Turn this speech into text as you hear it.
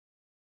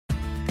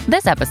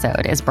This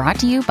episode is brought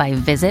to you by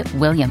Visit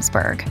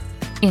Williamsburg.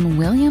 In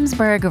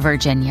Williamsburg,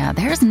 Virginia,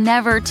 there's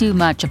never too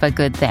much of a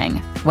good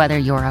thing. Whether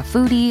you're a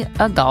foodie,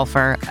 a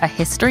golfer, a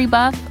history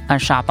buff, a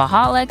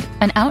shopaholic,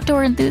 an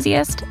outdoor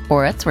enthusiast,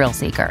 or a thrill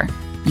seeker,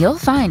 you'll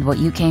find what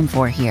you came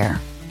for here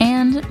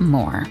and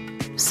more.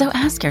 So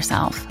ask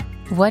yourself,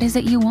 what is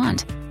it you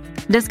want?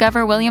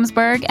 Discover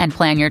Williamsburg and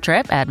plan your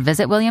trip at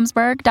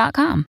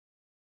visitwilliamsburg.com.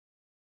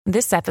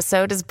 This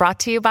episode is brought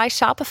to you by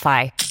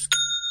Shopify.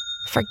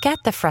 Forget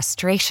the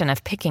frustration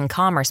of picking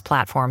commerce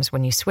platforms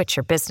when you switch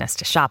your business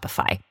to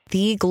Shopify,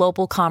 the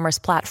global commerce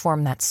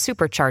platform that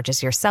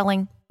supercharges your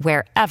selling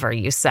wherever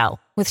you sell.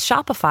 With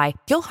Shopify,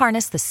 you'll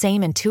harness the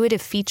same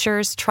intuitive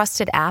features,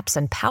 trusted apps,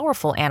 and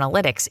powerful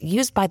analytics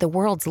used by the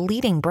world's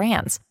leading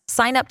brands.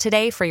 Sign up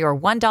today for your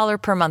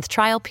 $1 per month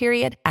trial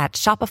period at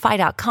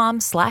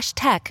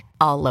shopify.com/tech,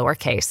 all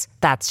lowercase.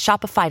 That's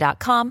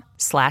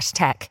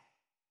shopify.com/tech.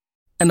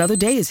 Another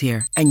day is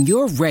here, and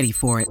you're ready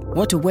for it.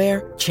 What to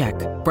wear? Check.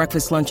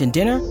 Breakfast, lunch, and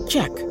dinner?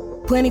 Check.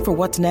 Planning for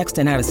what's next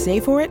and how to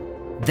save for it?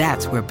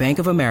 That's where Bank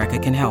of America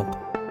can help.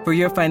 For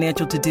your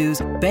financial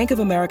to-dos, Bank of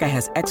America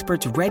has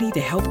experts ready to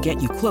help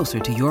get you closer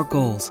to your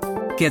goals.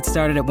 Get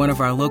started at one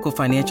of our local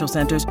financial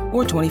centers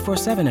or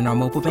 24/7 in our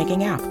mobile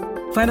banking app.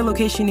 Find a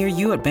location near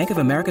you at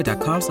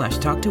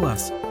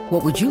bankofamerica.com/talktous.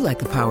 What would you like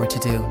the power to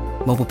do?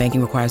 Mobile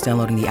banking requires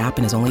downloading the app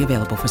and is only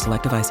available for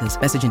select devices.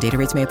 Message and data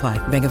rates may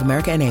apply. Bank of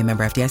America N.A.,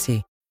 member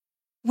FDIC.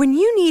 When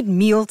you need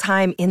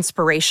mealtime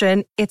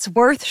inspiration, it's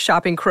worth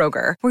shopping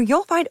Kroger, where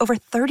you'll find over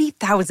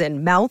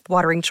 30,000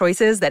 mouth-watering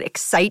choices that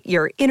excite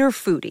your inner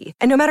foodie.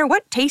 And no matter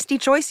what tasty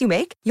choice you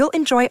make, you'll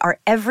enjoy our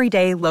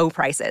everyday low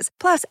prices,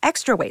 plus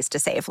extra ways to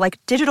save, like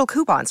digital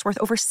coupons worth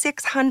over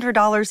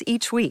 $600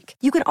 each week.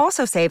 You can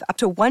also save up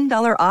to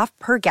 $1 off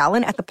per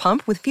gallon at the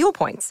pump with fuel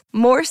points.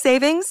 More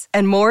savings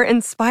and more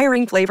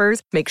inspiring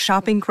flavors make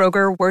shopping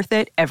Kroger worth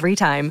it every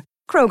time.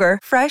 Kroger,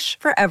 fresh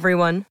for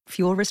everyone.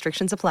 Fuel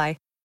restrictions apply.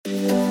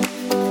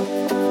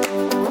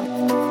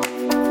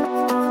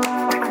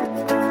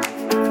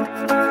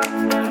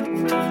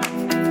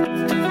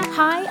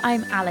 Hi,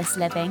 I'm Alice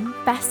Living,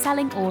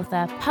 best-selling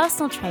author,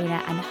 personal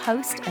trainer, and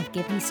host of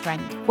Give Me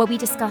Strength, where we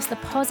discuss the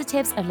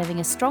positives of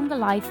living a stronger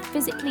life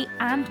physically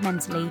and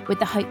mentally with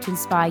the hope to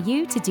inspire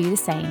you to do the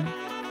same.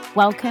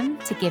 Welcome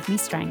to Give Me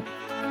Strength.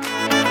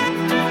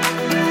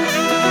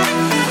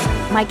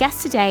 My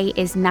guest today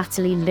is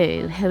Natalie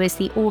Liu, who is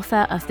the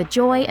author of The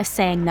Joy of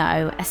Saying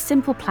No, a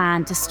simple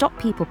plan to stop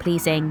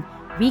people-pleasing,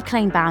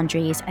 reclaim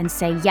boundaries, and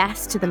say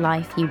yes to the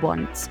life you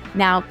want.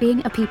 Now,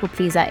 being a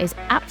people-pleaser is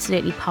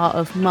absolutely part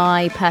of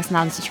my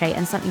personality trait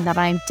and something that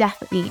I'm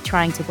definitely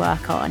trying to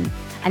work on.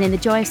 And in The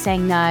Joy of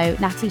Saying No,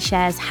 Natalie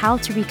shares how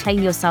to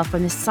reclaim yourself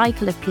from the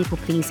cycle of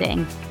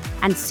people-pleasing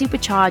and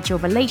supercharge your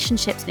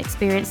relationships and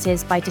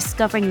experiences by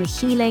discovering the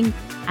healing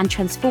and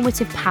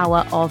transformative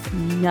power of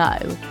no.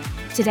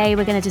 Today,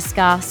 we're going to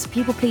discuss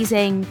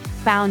people-pleasing,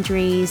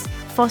 boundaries,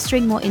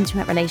 fostering more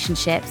intimate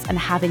relationships, and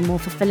having more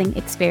fulfilling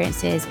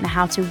experiences, and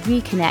how to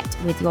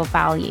reconnect with your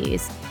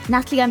values.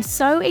 Natalie, I'm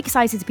so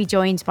excited to be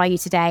joined by you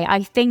today.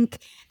 I think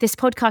this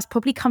podcast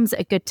probably comes at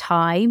a good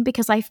time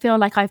because I feel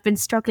like I've been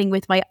struggling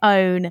with my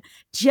own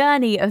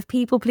journey of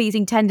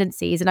people-pleasing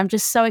tendencies, and I'm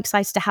just so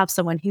excited to have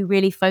someone who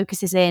really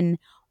focuses in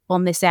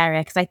on this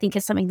area because I think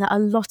it's something that a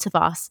lot of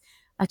us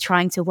are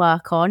trying to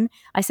work on.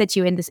 I said to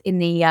you in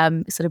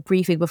the sort of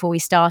briefing before we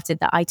started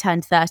that I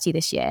turned 30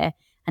 this year,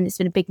 and it's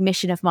been a big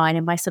mission of mine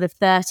in my sort of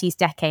 30s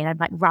decade. I'm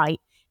like, right,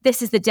 this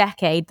is the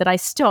decade that I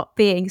stop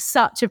being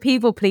such a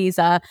people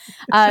pleaser.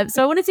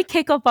 So I wanted to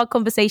kick off our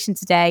conversation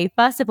today,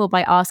 first of all,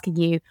 by asking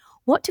you,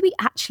 what do we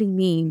actually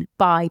mean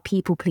by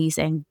people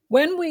pleasing?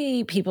 When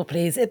we people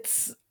please,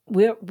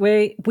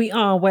 we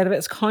are, whether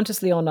it's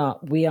consciously or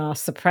not, we are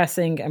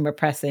suppressing and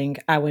repressing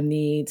our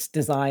needs,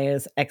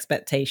 desires,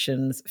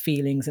 expectations,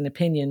 feelings, and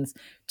opinions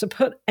to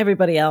put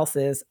everybody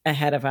else's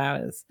ahead of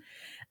ours.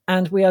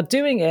 And we are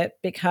doing it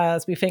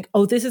because we think,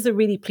 oh, this is a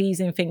really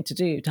pleasing thing to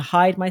do, to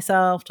hide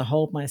myself, to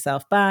hold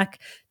myself back,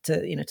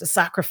 to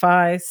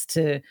sacrifice,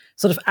 to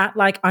sort of act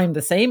like I'm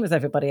the same as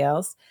everybody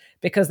else.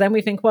 Because then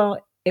we think, well,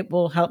 it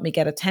will help me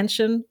get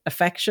attention,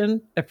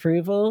 affection,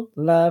 approval,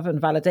 love, and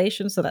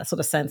validation. So that sort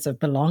of sense of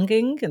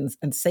belonging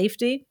and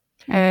safety.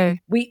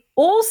 We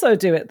also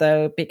do it,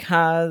 though,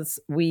 because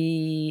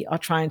we are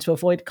trying to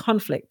avoid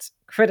conflict,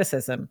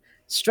 criticism,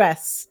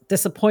 stress,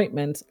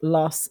 disappointment,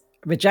 loss,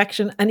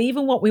 rejection, and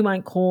even what we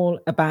might call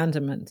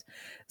abandonment.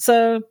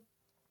 So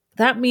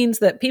that means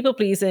that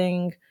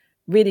people-pleasing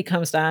really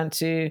comes down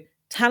to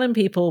telling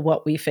people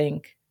what we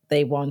think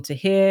they want to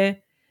hear,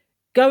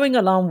 going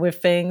along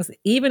with things,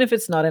 even if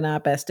it's not in our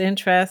best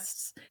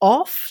interests,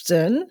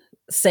 often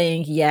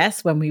saying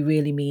yes when we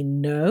really mean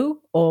no,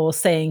 or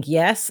saying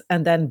yes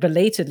and then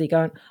belatedly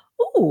going,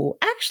 oh,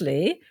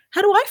 actually,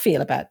 how do I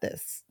feel about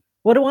this?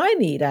 What do I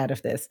need out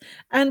of this?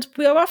 And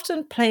we are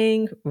often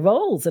playing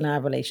roles in our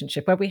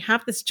relationship where we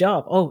have this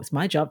job. Oh, it's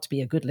my job to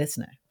be a good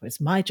listener. It's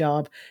my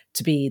job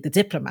to be the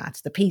diplomat,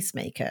 the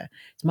peacemaker.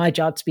 It's my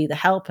job to be the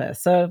helper.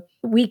 So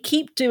we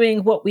keep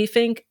doing what we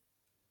think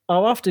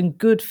are often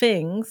good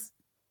things,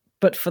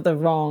 but for the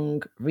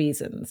wrong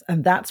reasons.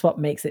 And that's what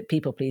makes it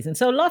people pleasing.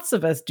 So lots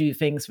of us do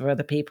things for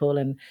other people,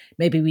 and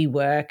maybe we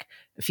work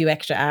a few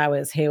extra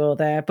hours here or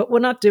there, but we're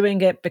not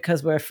doing it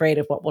because we're afraid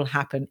of what will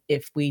happen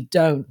if we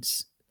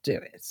don't do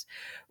it.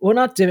 We're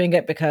not doing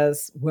it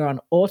because we're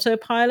on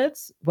autopilot,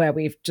 where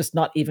we've just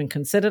not even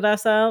considered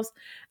ourselves.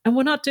 And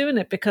we're not doing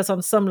it because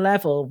on some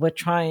level we're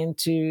trying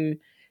to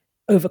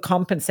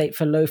overcompensate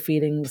for low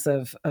feelings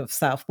of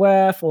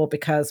self-worth, or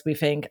because we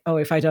think, oh,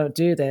 if I don't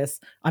do this,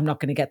 I'm not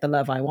going to get the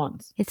love I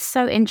want. It's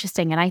so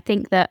interesting. And I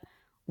think that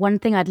one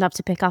thing I'd love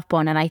to pick up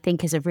on, and I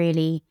think is a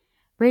really,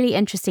 really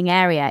interesting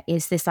area,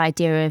 is this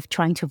idea of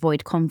trying to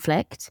avoid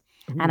conflict.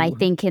 Ooh. And I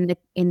think in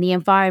the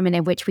environment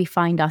in which we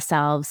find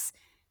ourselves,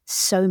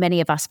 so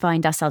many of us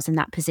find ourselves in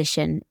that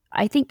position.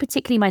 I think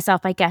particularly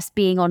myself, I guess,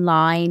 being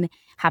online,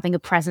 having a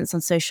presence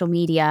on social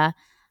media,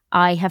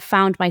 I have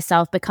found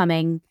myself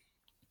becoming,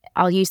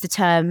 I'll use the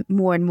term,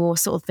 more and more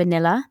sort of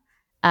vanilla,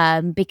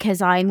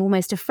 because I'm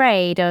almost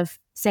afraid of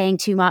saying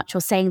too much or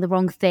saying the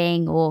wrong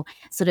thing or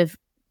sort of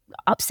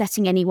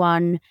upsetting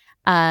anyone.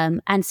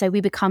 And so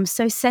we become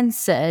so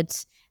censored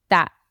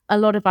that a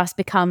lot of us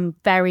become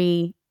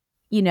very,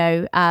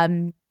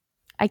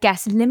 I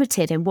guess,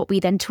 limited in what we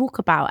then talk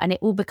about. And it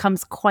all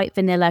becomes quite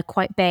vanilla,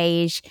 quite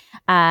beige,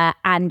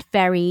 and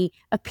very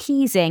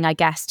appeasing, I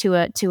guess, to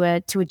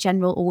a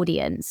general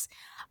audience.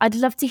 I'd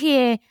love to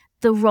hear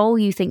the role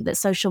you think that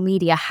social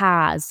media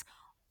has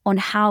on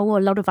how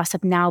a lot of us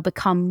have now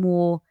become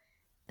more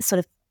sort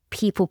of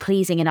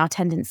people-pleasing in our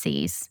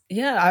tendencies.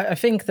 Yeah, I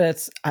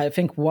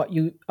think what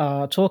you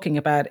are talking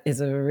about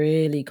is a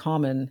really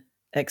common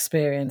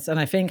experience. And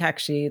I think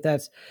actually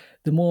that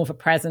the more of a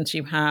presence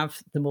you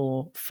have, the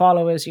more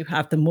followers you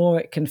have, the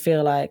more it can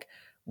feel like,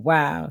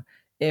 wow,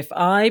 if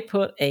I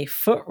put a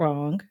foot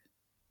wrong,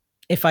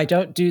 if I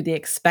don't do the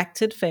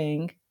expected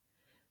thing,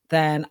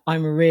 then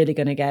I'm really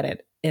going to get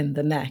it in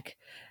the neck.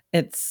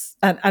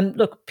 And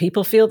look,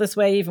 people feel this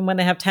way even when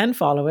they have 10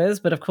 followers,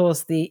 but of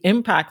course the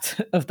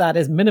impact of that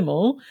is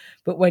minimal.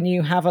 But when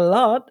you have a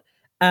lot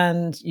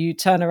and you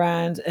turn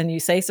around and you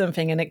say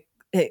something and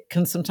it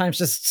can sometimes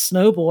just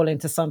snowball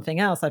into something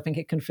else, I think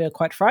it can feel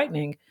quite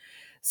frightening.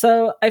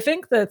 So I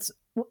think that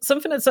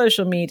something that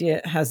social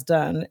media has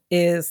done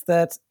is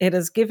that it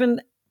has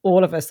given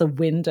all of us a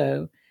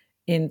window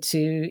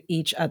into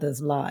each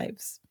other's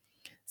lives.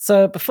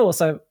 So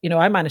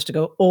I managed to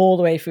go all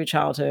the way through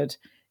childhood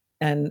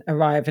and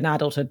arrive in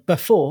adulthood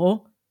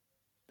before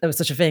there was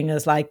such a thing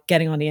as like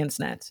getting on the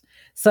internet.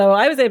 So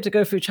I was able to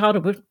go through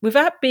childhood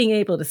without being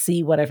able to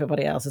see what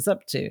everybody else is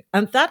up to.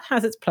 And that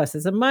has its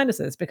pluses and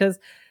minuses, because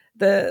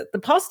the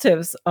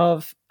positives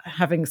of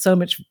having so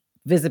much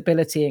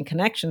visibility and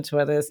connection to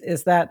others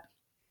is that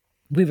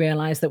we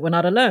realize that we're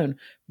not alone.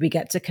 We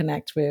get to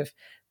connect with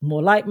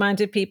more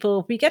like-minded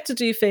people. We get to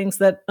do things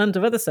that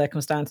under other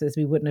circumstances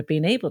we wouldn't have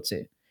been able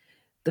to.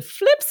 The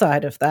flip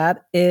side of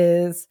that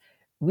is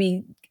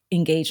we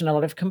engage in a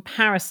lot of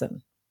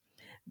comparison.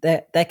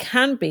 There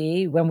can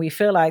be when we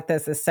feel like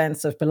there's this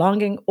sense of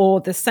belonging, or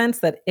the sense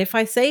that if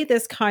I say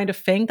this kind of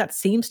thing, that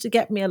seems to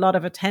get me a lot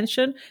of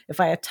attention. If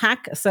I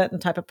attack a certain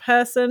type of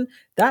person,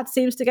 that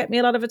seems to get me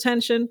a lot of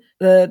attention.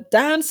 The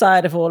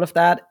downside of all of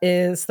that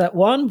is that,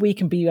 one, we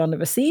can be on the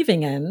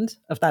receiving end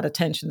of that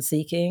attention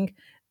seeking.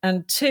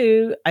 And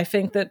two, I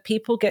think that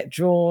people get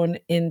drawn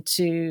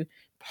into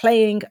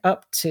playing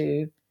up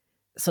to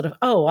sort of,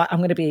 I'm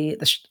going to be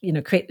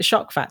create the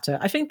shock factor.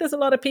 I think there's a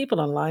lot of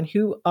people online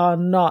who are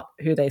not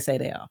who they say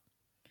they are.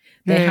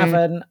 They have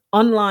an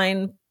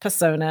online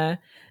persona,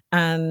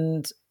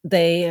 and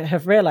they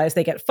have realized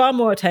they get far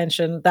more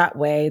attention that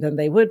way than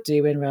they would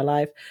do in real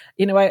life.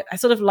 I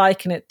sort of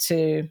liken it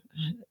to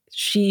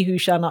She Who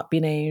Shall Not Be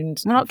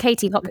Named. Well, not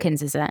Katie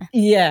Hopkins, is it?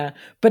 Yeah,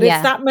 but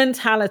it's that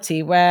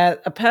mentality where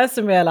a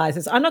person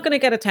realizes, I'm not going to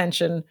get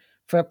attention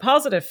for a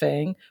positive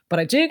thing, but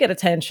I do get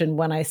attention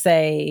when I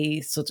say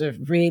sort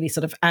of really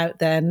sort of out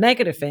there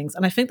negative things.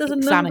 And I think there's a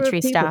number of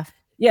people, stuff.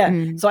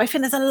 Yeah. So I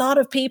think there's a lot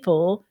of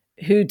people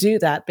who do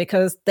that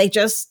because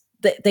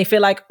they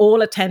feel like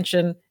all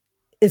attention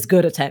is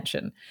good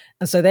attention.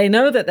 And so they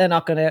know that they're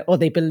not going to, or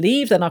they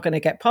believe they're not going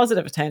to get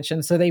positive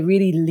attention. So they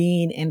really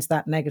lean into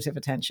that negative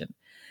attention.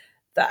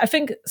 I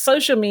think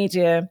social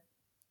media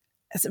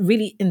has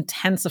really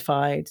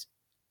intensified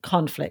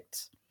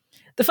conflict.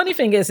 The funny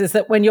thing is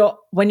that when you're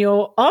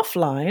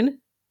offline,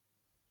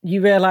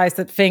 you realize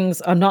that things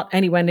are not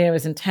anywhere near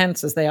as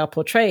intense as they are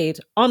portrayed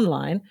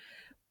online.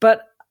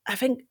 But I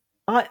think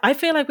I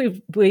feel like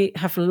we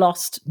have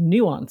lost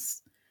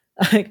nuance.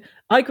 Like,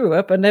 I grew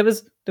up and there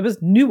was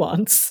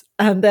nuance,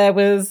 and there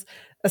was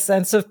a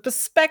sense of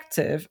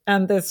perspective,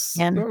 and this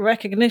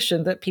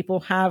recognition that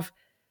people have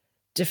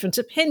different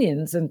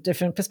opinions and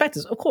different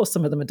perspectives. Of course,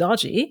 some of them are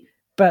dodgy,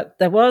 but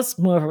there was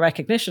more of a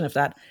recognition of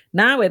that.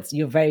 Now it's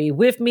you're very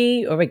with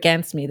me or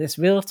against me, this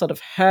real sort of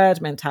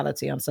herd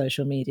mentality on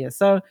social media.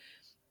 So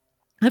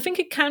I think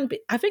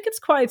it's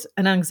quite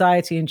an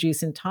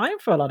anxiety-inducing time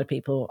for a lot of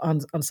people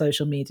on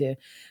social media,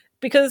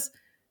 because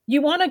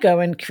you want to go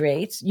and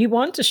create, you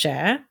want to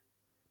share,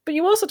 But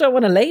you also don't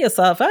want to lay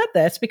yourself out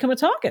there to become a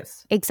target.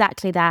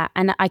 Exactly that.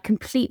 And I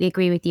completely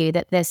agree with you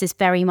that there's this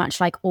very much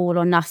like all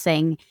or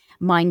nothing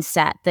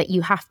mindset that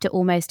you have to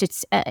almost,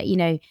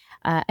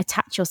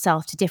 attach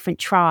yourself to different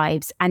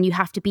tribes, and you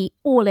have to be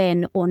all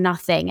in or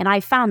nothing. And I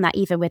found that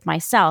even with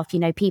myself,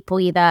 people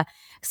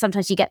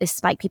sometimes you get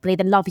this, like, people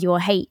either love you or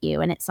hate you.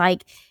 And it's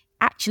like,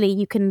 actually,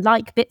 you can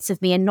like bits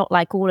of me and not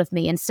like all of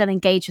me, and still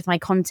engage with my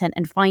content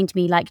and find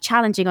me like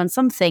challenging on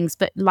some things,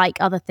 but like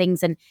other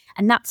things. And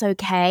that's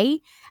okay.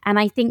 And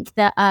I think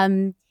that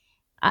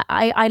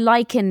I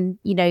liken,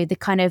 the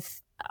kind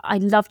of, I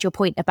loved your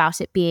point about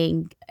it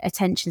being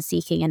attention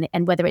seeking,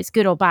 and whether it's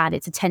good or bad,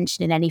 it's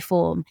attention in any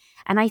form.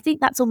 And I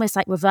think that's almost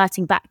like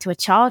reverting back to a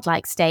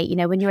childlike state.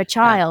 When you're a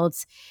child,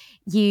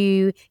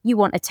 you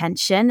want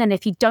attention, and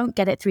if you don't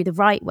get it through the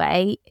right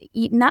way,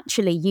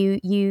 naturally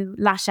you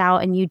lash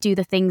out and you do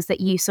the things that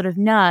you sort of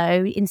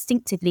know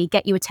instinctively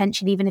get you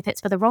attention, even if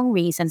it's for the wrong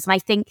reasons. And I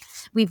think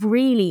we've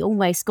really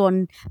almost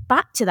gone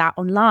back to that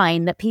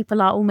online, that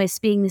people are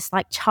almost being this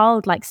like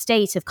childlike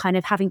state of kind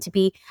of having to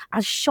be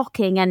as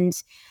shocking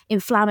and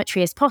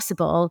inflammatory as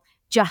possible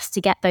just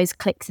to get those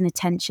clicks and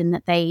attention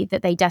that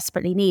they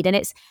desperately need. And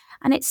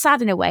it's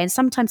sad in a way. And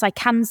sometimes I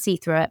can see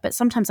through it, but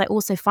sometimes I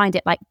also find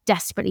it like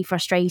desperately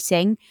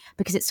frustrating,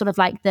 because it's sort of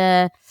like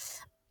the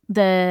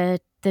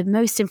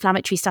most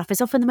inflammatory stuff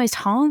is often the most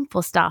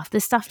harmful stuff, the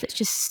stuff that's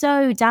just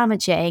so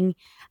damaging.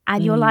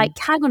 And you're like,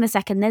 hang on a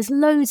second, there's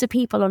loads of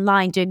people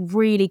online doing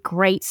really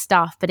great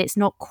stuff, but it's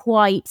not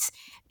quite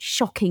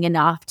shocking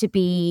enough to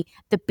be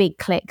the big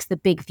clicks, the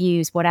big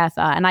views, whatever.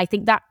 And I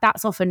think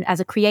that's often, as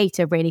a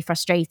creator, really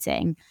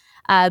frustrating.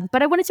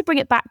 But I wanted to bring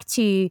it back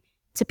to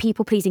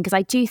people pleasing, because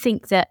I do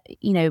think that,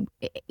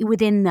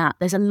 within that,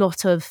 there's a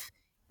lot of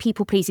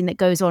people pleasing that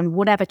goes on,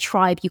 whatever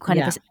tribe you kind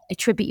of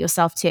attribute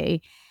yourself to.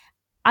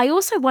 I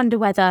also wonder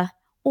whether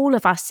all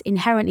of us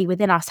inherently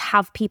within us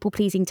have people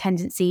pleasing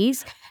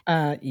tendencies.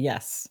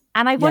 Yes.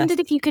 And I wondered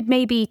if you could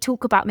maybe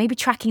talk about maybe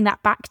tracking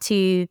that back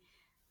to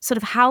sort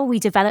of how we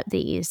develop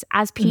these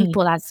as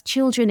people, as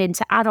children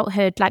into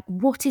adulthood. Like,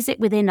 what is it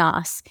within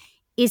us?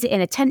 Is it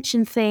an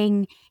attention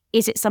thing?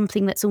 Is it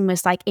something that's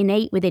almost like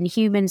innate within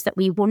humans that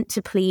we want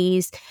to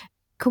please?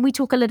 Can we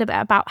talk a little bit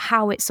about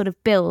how it sort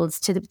of builds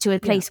to a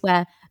place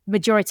where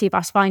majority of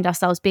us find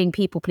ourselves being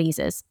people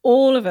pleasers?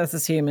 All of us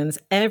as humans,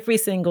 every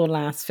single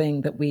last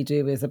thing that we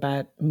do is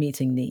about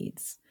meeting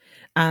needs.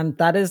 And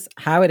that is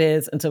how it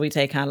is until we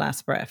take our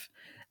last breath.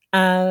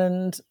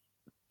 And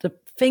the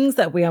things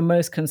that we are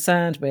most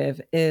concerned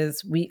with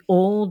is we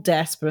all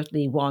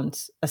desperately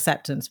want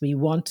acceptance. We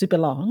want to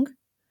belong.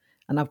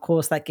 And of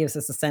course, that gives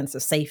us a sense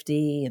of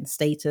safety and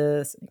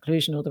status,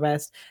 inclusion, all the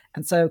rest.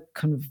 And so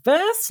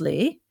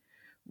conversely,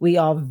 we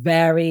are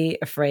very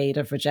afraid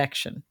of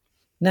rejection.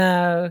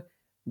 Now,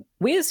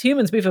 we as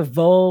humans, we've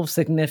evolved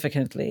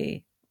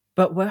significantly,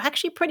 but we're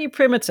actually pretty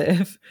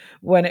primitive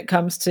when it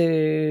comes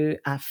to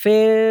our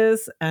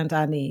fears and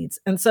our needs.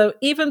 And so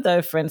even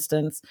though, for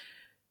instance,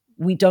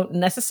 we don't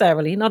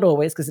necessarily, not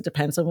always, because it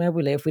depends on where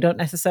we live, we don't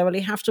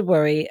necessarily have to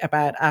worry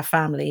about our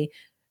family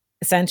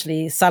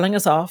essentially selling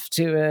us off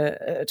to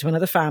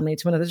another family,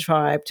 to another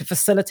tribe, to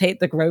facilitate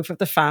the growth of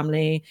the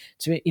family,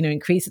 to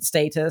increase its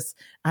status.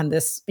 And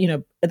this,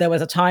 there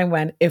was a time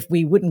when if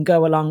we wouldn't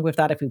go along with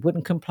that, if we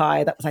wouldn't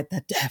comply, that was like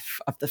the death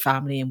of the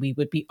family, and we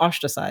would be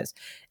ostracized.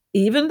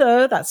 Even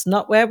though that's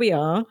not where we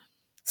are,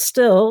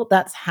 still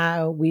that's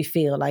how we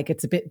feel. Like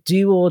it's a bit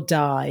do or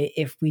die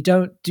if we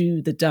don't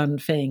do the done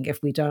thing,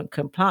 if we don't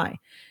comply.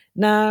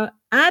 Now,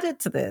 added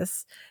to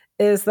this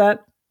is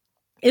that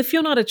if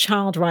you're not a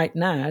child right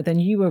now, then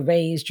you were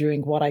raised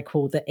during what I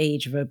call the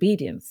age of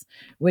obedience,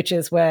 which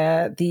is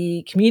where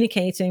the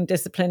communicating,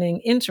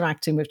 disciplining,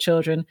 interacting with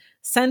children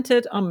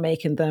centered on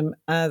making them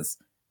as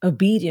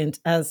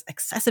obedient, as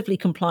excessively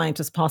compliant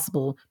as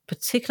possible,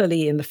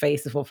 particularly in the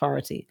face of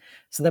authority.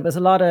 So there was a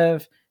lot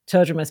of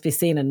children must be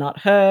seen and not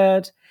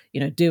heard,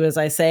 do as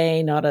I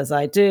say, not as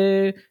I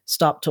do,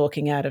 stop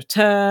talking out of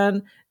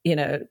turn,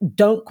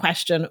 don't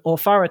question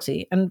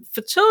authority. And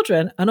for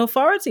children, an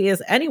authority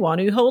is anyone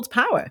who holds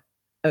power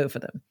over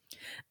them.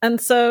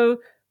 And so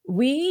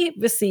we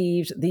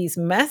received these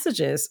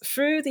messages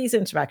through these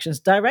interactions,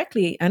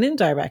 directly and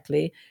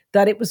indirectly,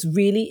 that it was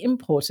really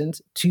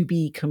important to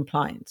be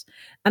compliant.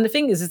 And the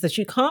thing is that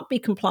you can't be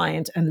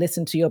compliant and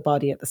listen to your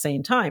body at the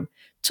same time.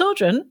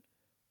 Children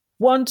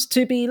want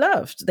to be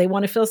loved. They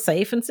want to feel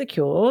safe and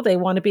secure. They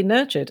want to be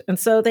nurtured. And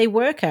so they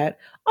work out,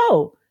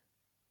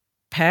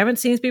 parent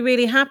seems to be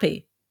really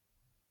happy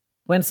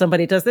when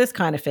somebody does this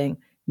kind of thing.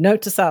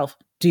 Note to self,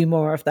 do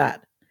more of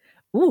that.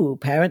 Ooh,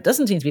 parent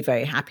doesn't seem to be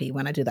very happy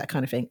when I do that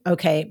kind of thing.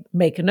 Okay,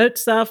 make a note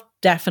to self,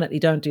 definitely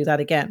don't do that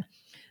again.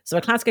 So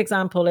a classic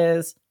example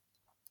is,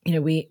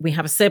 we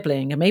have a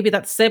sibling, and maybe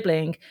that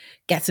sibling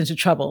gets into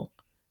trouble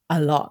a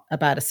lot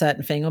about a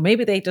certain thing, or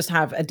maybe they just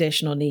have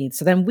additional needs.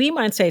 So then we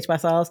might say to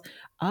ourselves,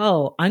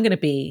 I'm going to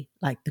be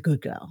like the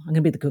good girl. I'm going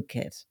to be the good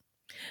kid.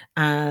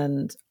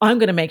 And I'm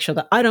going to make sure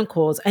that I don't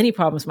cause any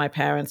problems with my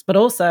parents, but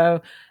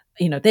also,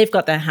 they've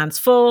got their hands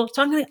full.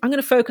 So I'm going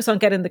to focus on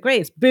getting the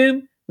grades.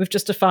 Boom, We've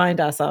just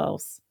defined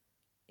ourselves,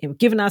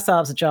 given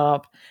ourselves a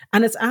job,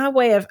 and it's our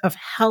way of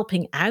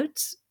helping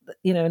out,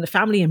 in the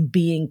family and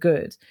being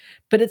good.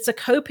 But it's a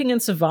coping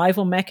and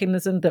survival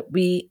mechanism that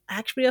we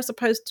actually are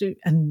supposed to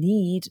and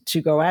need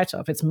to grow out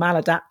of. It's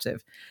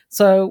maladaptive.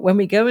 So when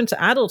we go into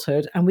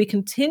adulthood and we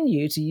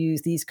continue to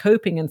use these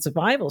coping and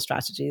survival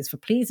strategies for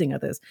pleasing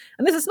others,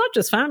 and this is not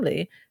just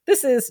family,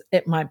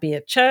 it might be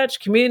a church,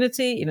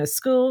 community,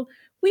 school.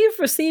 We've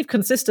received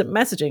consistent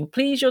messaging.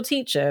 Please your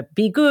teacher,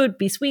 be good,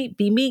 be sweet,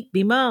 be meek,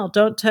 be mild,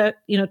 don't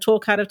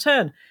talk out of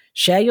turn,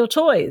 share your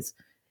toys.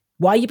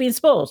 Why are you being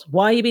spoiled?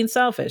 Why are you being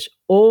selfish?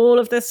 All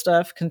of this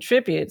stuff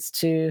contributes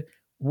to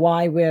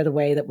why we're the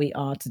way that we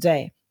are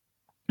today.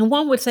 And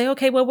one would say,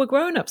 okay, well, we're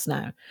grown-ups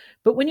now.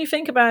 But when you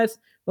think about,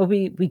 well,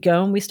 we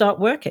go and we start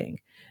working,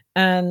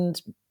 and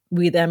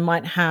we then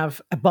might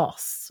have a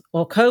boss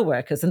or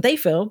co-workers, and they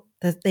feel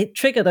that they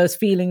trigger those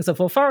feelings of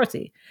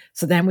authority.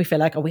 So then we feel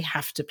like, oh, we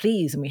have to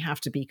please and we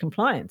have to be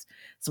compliant.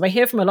 So I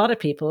hear from a lot of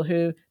people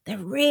who they're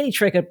really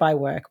triggered by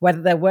work,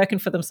 whether they're working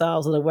for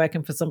themselves or they're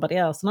working for somebody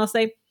else. And I'll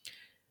say,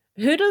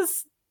 who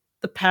does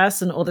the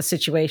person or the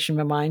situation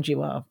remind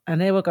you of?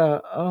 And they will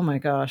go, oh my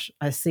gosh,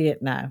 I see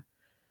it now.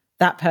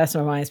 That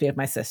person reminds me of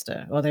my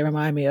sister, or they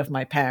remind me of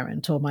my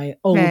parent or my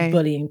old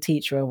bullying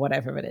teacher or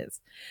whatever it is.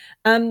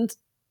 And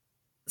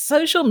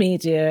social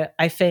media,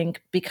 I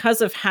think, because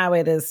of how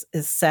it is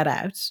set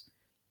out,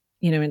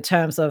 in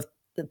terms of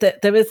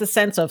there is a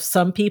sense of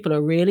some people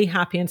are really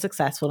happy and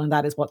successful, and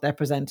that is what they're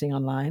presenting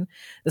online.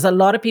 There's a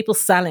lot of people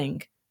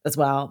selling as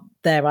well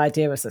their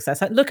idea of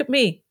success. Like, look at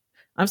me.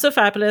 I'm so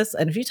fabulous.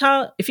 And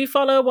if you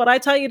follow what I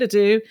tell you to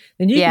do,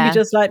 then you can be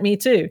just like me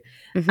too.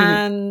 Mm-hmm.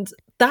 And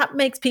that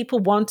makes people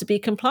want to be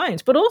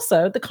compliant. But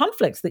also the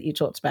conflicts that you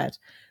talked about.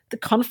 The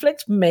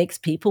conflict makes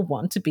people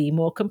want to be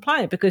more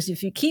compliant, because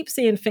if you keep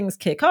seeing things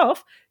kick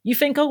off, you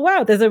think, oh,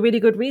 wow, there's a really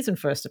good reason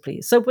for us to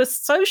please. So we're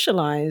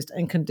socialized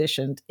and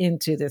conditioned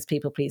into this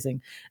people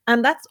pleasing.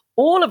 And that's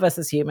all of us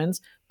as humans,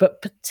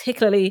 but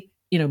particularly,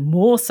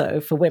 more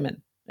so for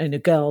women.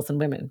 Girls and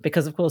women,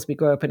 because of course we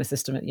grow up in a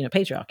system of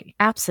patriarchy.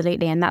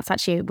 Absolutely. And that's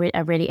actually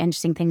a really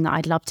interesting thing that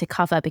I'd love to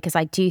cover, because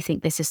I do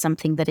think this is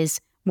something that is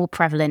more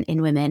prevalent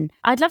in women.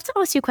 I'd love to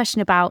ask you a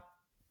question about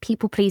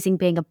people pleasing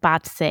being a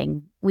bad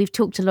thing. We've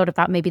talked a lot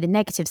about maybe the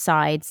negative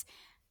sides,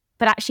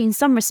 but actually in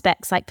some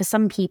respects, like for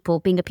some people,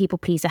 being a people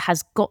pleaser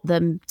has got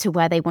them to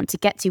where they want to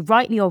get to,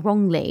 rightly or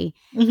wrongly.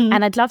 Mm-hmm.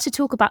 And I'd love to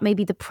talk about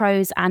maybe the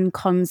pros and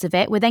cons of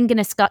it. We're then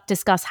going to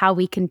discuss how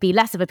we can be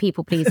less of a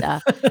people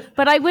pleaser.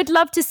 But I would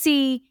love to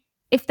see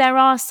if there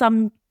are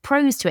some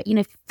pros to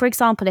it. For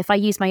example, if I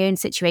use my own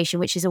situation,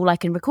 which is all I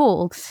can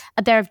recall,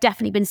 there have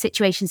definitely been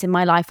situations in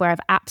my life where I've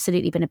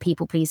absolutely been a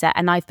people pleaser,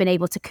 and I've been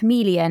able to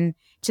chameleon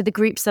to the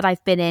groups that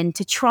I've been in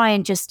to try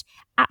and just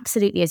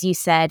absolutely, as you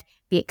said,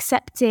 be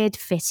accepted,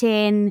 fit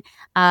in,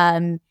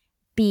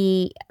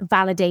 be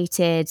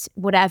validated,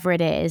 whatever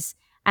it is.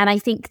 And I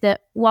think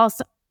that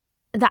whilst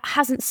that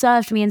hasn't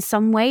served me in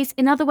some ways,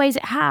 in other ways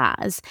it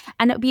has.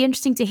 And it would be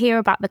interesting to hear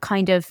about the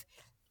kind of,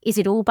 is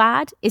it all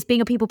bad? Is being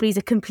a people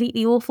pleaser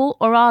completely awful?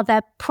 Or are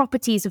there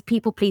properties of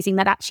people pleasing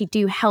that actually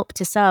do help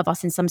to serve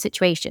us in some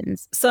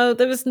situations? So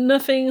there is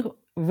nothing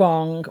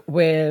wrong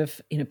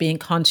with, being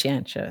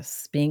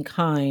conscientious, being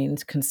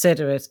kind,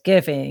 considerate,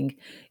 giving.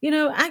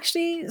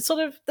 Actually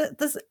sort of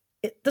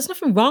there's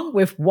nothing wrong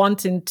with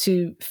wanting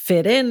to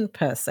fit in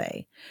per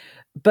se,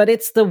 but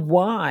it's the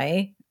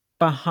why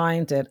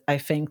behind it, I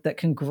think, that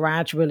can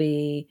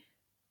gradually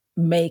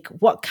make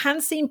what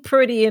can seem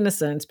pretty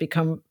innocent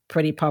become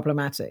pretty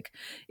problematic.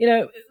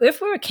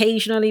 If we're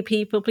occasionally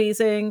people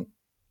pleasing,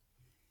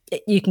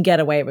 you can get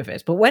away with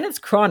it. But when it's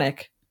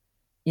chronic,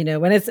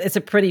 when it's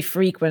a pretty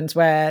frequent,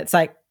 where it's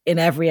like in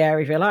every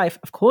area of your life,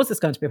 of course it's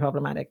going to be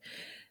problematic.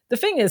 The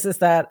thing is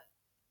that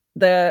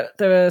there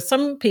are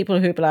some people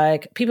who be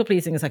like, people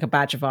pleasing is like a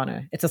badge of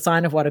honor. It's a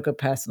sign of what a good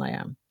person I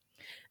am.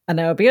 And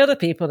there will be other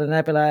people, and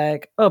they'll be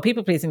like, oh,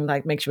 people pleasing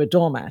like makes you a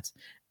doormat.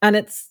 And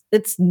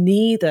it's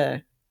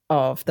neither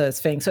of those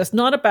things. So it's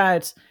not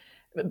about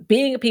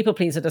being a people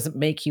pleaser doesn't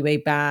make you a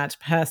bad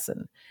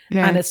person.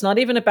 Yeah. And it's not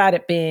even about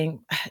it being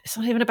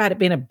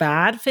a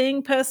bad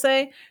thing per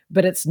se,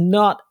 but it's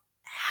not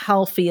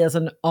healthy as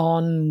an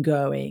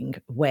ongoing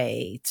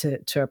way to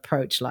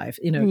approach life.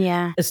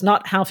 It's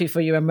not healthy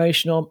for your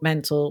emotional,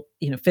 mental,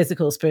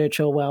 physical,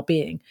 spiritual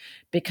well-being,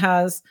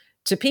 because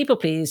to people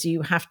please,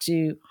 you have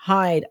to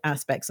hide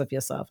aspects of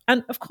yourself.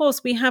 And of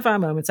course we have our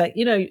moments, like,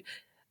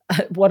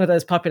 one of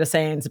those popular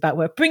sayings about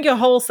work, bring your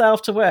whole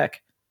self to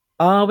work.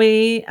 Are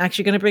we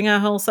actually going to bring our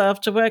whole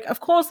self to work? Of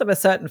course, there are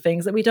certain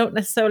things that we don't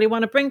necessarily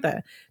want to bring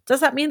there.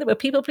 Does that mean that we're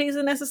people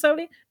pleasing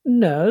necessarily?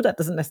 No, that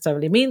doesn't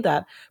necessarily mean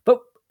that.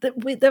 But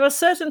there are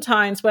certain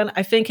times when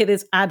I think it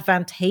is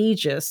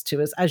advantageous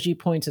to us, as you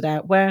pointed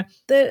out, where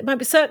there might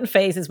be certain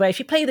phases where if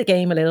you play the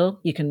game a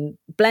little, you can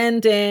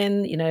blend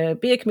in,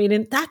 be a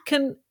chameleon. That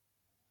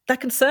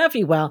can serve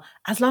you well,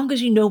 as long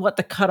as you know what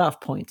the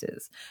cutoff point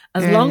is,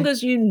 as long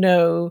as you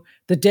know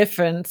the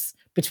difference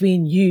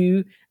between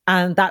you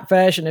and that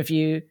version of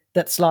you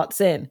that slots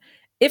in.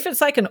 if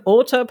it's like an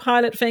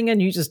autopilot thing and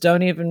you just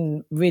don't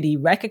even really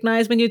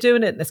recognize when you're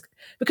doing it,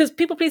 because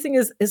people pleasing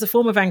is a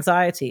form of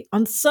anxiety.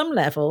 On some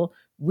level,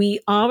 we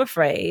are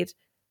afraid,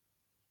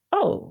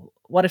 oh,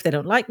 what if they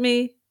don't like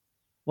me?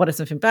 What if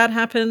something bad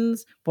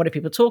happens? What if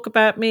people talk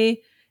about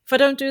me? If I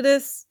don't do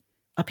this,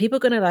 are people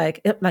going to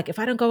like, if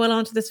I don't go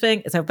along to this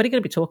thing, is everybody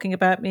going to be talking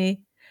about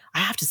me? I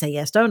have to say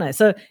yes, don't I?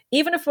 So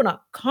even if we're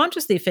not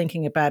consciously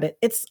thinking about it,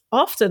 it's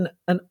often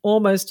an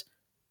almost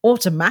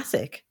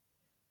automatic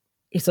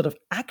sort of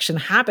action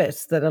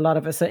habits that a lot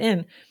of us are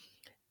in.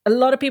 A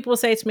lot of people will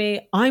say to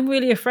me, I'm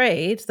really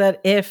afraid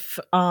that if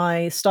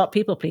I stop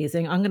people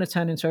pleasing, I'm going to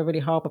turn into a really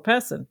horrible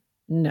person.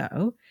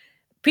 No,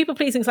 people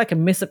pleasing is like a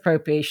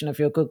misappropriation of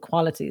your good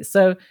qualities.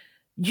 So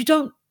you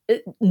don't,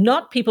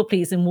 not people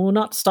pleasing will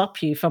not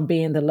stop you from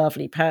being the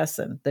lovely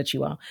person that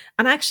you are.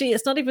 And actually,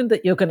 it's not even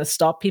that you're going to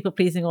stop people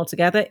pleasing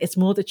altogether. It's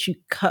more that you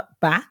cut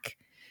back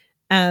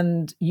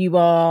and you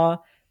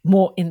are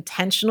more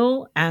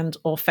intentional and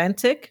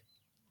authentic,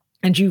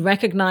 and you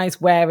recognize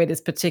where it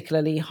is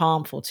particularly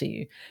harmful to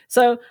you.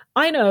 So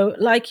I know,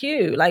 like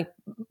you, like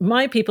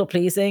my people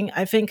pleasing,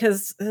 I think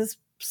has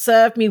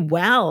served me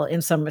well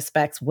in some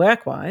respects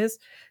work-wise,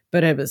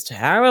 but it was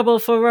terrible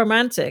for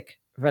romantic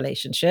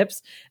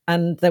relationships.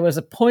 And there was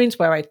a point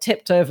where I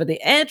tipped over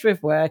the edge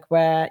with work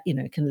where,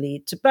 it can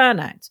lead to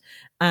burnout,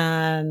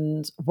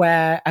 and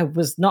where I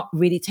was not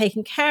really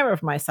taking care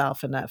of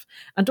myself enough.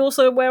 And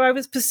also where I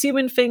was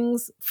pursuing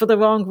things for the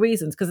wrong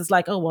reasons, because it's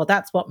like, oh, well,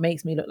 that's what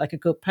makes me look like a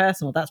good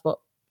person, or that's what,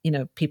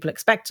 people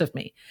expect of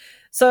me.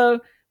 So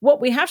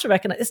what we have to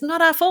recognize, it's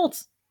not our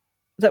fault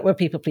that we're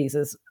people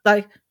pleasers.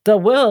 Like the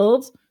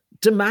world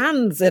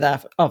demands it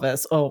of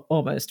us, or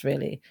almost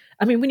really.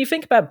 I mean, when you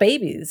think about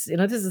babies,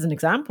 this is an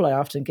example I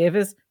often give,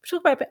 is we talk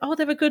about, oh,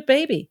 they're a good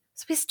baby.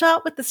 So we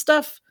start with the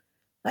stuff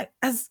like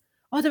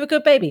oh, they're a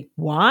good baby.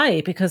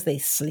 Why? Because they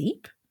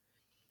sleep?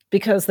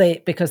 Because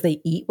they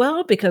eat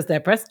well? Because they're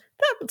breast?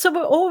 So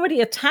we're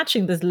already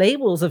attaching these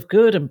labels of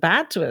good and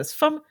bad to us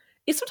from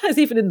sometimes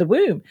even in the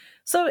womb.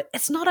 So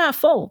it's not our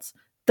fault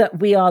that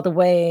we are the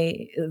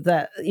way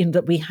that,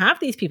 that we have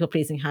these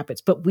people-pleasing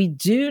habits. But we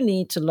do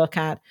need to look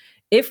at,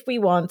 if we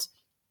want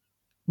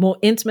more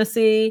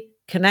intimacy,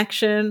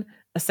 connection,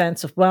 a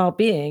sense of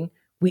well-being,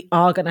 we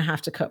are going to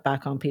have to cut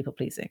back on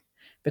people-pleasing.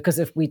 Because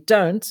if we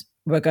don't,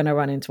 we're going to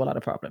run into a lot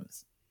of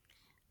problems.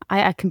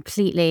 I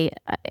completely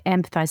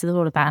empathize with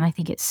all of that. And I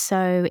think it's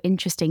so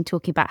interesting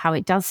talking about how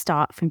it does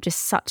start from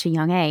just such a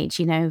young age.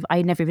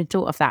 I never even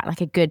thought of that, like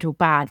a good or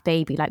bad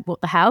baby. Like,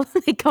 what the hell?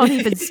 They can't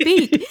even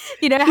speak.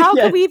 How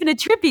can we even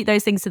attribute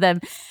those things to them?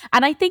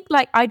 And I think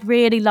I'd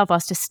really love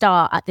us to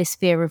start at this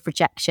fear of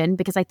rejection,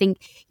 because I think,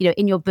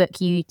 in your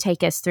book, you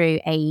take us through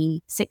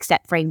a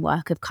 6-step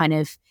framework of kind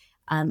of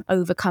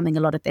overcoming a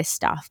lot of this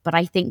stuff. But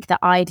I think that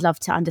I'd love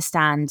to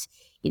understand,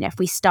 if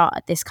we start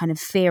at this kind of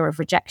fear of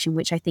rejection,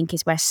 which I think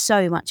is where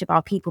so much of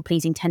our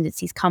people-pleasing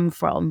tendencies come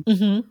from.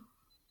 Mm-hmm.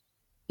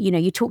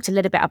 You talked a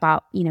little bit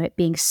about, it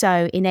being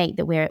so innate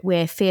that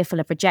we're fearful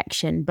of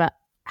rejection, but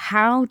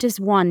how does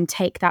one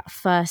take that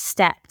first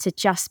step to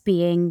just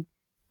being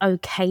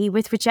okay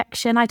with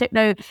rejection? I don't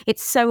know.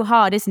 It's so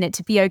hard, isn't it,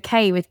 to be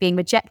okay with being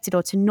rejected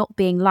or to not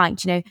being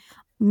liked.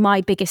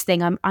 My biggest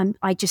thing,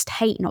 I just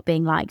hate not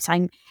being liked.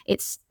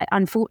 It's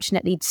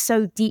unfortunately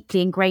so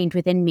deeply ingrained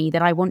within me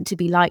that I want to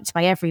be liked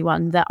by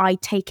everyone, that I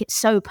take it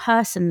so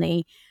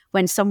personally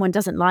when someone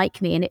doesn't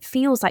like me, and it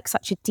feels like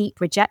such a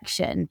deep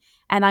rejection.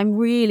 And I'm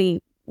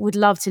really would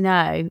love to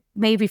know,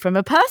 maybe from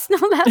a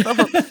personal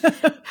level,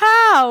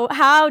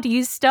 how do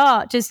you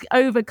start just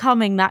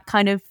overcoming that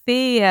kind of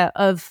fear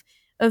of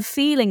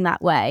feeling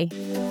that way?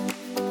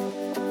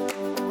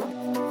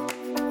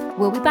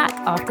 We'll be back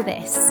after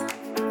this.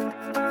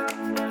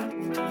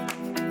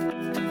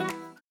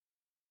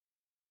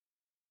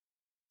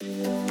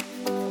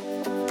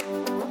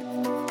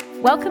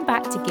 Welcome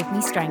back to Give Me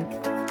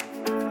Strength.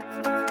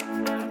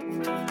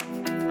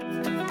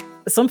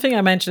 Something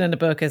I mentioned in the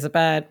book is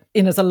about,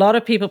 there's a lot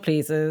of people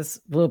pleasers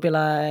will be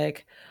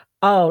like,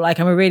 oh, like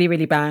I'm a really,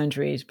 really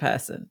boundaried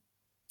person.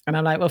 And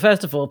I'm like, well,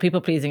 first of all,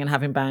 people pleasing and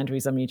having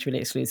boundaries are mutually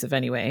exclusive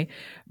anyway.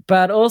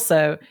 But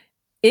also,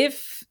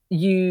 if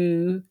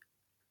you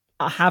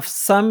have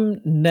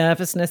some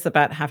nervousness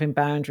about having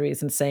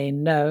boundaries and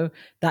saying no,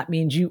 that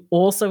means you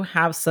also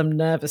have some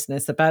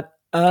nervousness about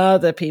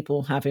other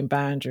people having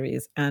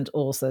boundaries and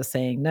also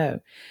saying no.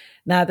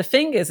 Now, the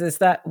thing is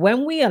that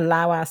when we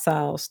allow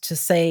ourselves to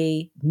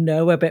say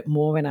no a bit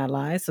more in our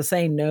lives, so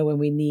saying no when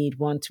we need,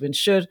 want to, and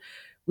should,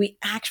 we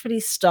actually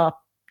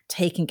stop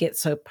taking it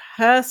so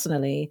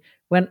personally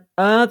when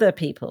other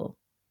people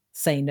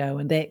say no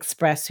and they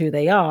express who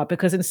they are.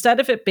 Because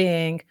instead of it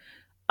being,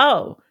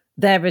 oh,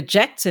 they're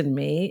rejecting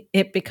me,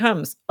 it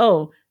becomes,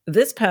 oh,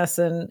 this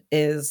person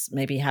is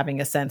maybe having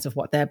a sense of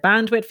what their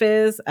bandwidth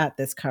is at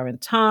this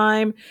current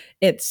time.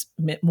 It's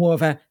more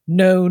of a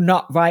no,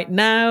 not right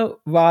now,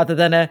 rather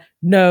than a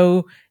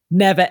no,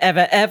 never,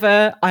 ever,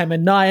 ever. I'm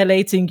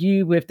annihilating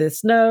you with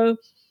this no.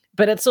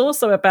 But it's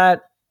also about,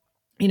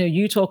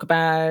 you talk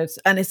about,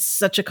 and it's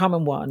such a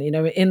common one,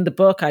 in the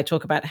book, I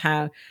talk about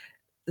how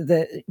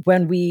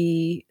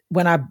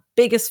when our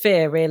biggest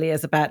fear really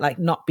is about like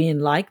not being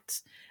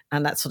liked,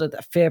 and that sort of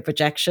the fear of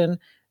rejection,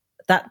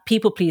 that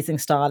people pleasing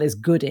style is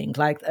gooding.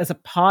 Like there's a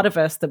part of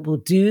us that will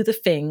do the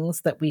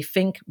things that we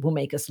think will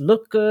make us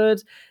look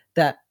good,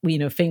 that we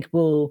think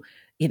will,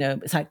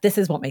 it's like, this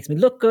is what makes me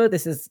look good.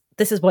 This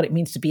is what it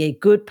means to be a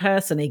good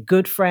person, a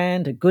good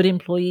friend, a good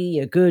employee,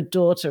 a good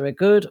daughter, a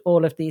good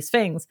all of these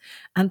things.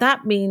 And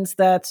that means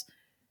that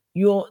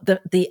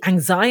the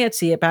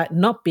anxiety about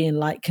not being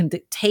liked can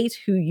dictate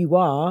who you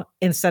are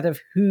instead of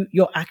who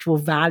your actual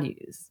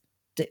values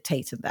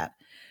dictated that.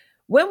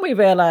 When we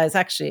realize,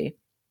 actually,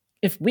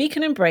 if we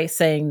can embrace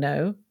saying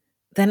no,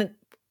 then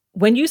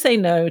when you say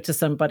no to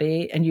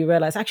somebody and you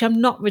realize, actually,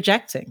 I'm not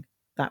rejecting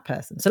that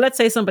person. So let's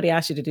say somebody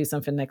asks you to do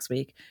something next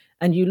week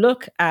and you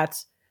look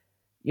at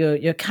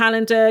your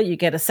calendar, you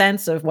get a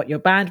sense of what your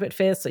bandwidth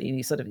is. So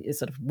you sort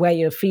of where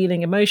you're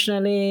feeling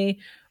emotionally,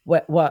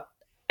 what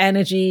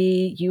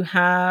energy you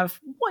have,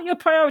 what your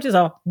priorities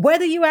are,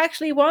 whether you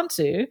actually want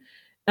to,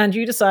 and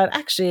you decide,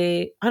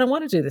 actually, I don't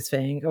want to do this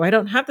thing, or I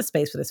don't have the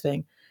space for this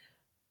thing.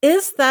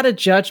 Is that a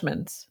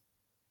judgment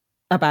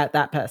about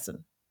that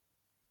person?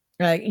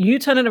 Right? You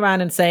turning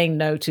around and saying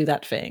no to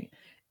that thing.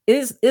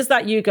 Is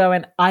that you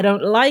going, I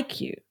don't like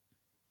you,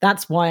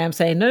 that's why I'm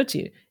saying no to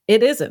you?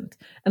 It isn't.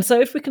 And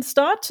so if we can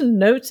start to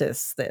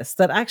notice this,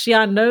 that actually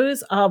our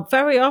no's are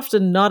very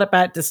often not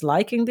about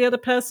disliking the other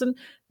person,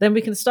 then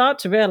we can start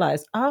to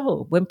realize,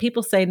 oh, when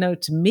people say no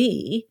to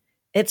me,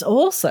 it's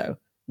also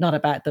not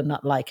about them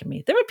not liking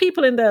me. There are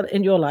people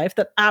in your life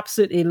that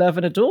absolutely love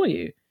and adore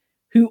you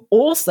who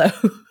also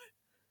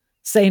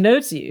say no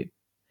to you.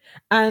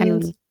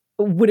 And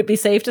would it be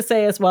safe to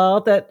say as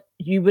well that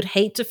you would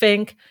hate to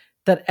think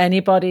that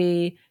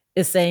anybody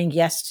is saying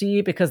yes to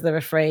you because they're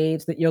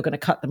afraid that you're going to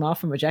cut them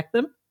off and reject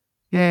them?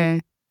 Yeah.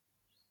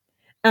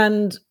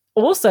 And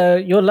also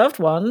your loved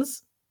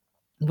ones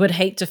would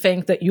hate to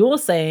think that you're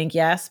saying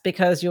yes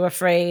because you're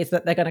afraid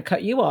that they're going to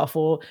cut you off,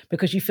 or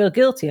because you feel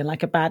guilty and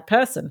like a bad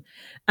person.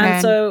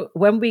 And so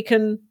when we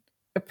can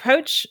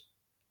approach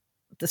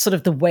the sort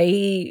of the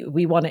way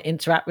we want to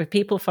interact with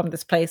people from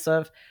this place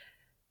of,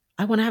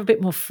 I want to have a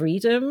bit more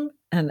freedom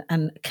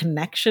and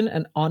connection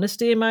and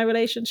honesty in my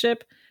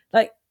relationship.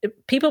 Like,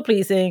 people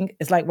pleasing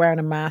is like wearing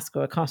a mask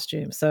or a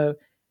costume. So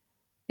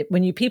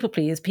when you people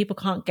please, people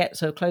can't get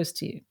so close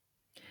to you.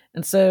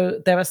 And so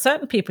there are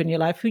certain people in your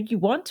life who you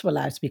want to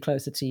allow to be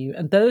closer to you.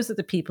 And those are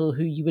the people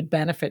who you would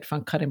benefit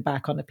from cutting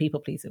back on the people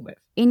pleasing with.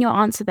 In your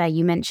answer there,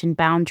 you mentioned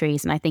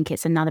boundaries. And I think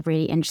it's another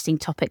really interesting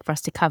topic for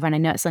us to cover. And I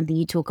know it's something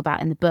you talk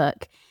about in the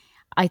book.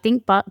 I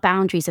think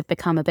boundaries have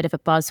become a bit of a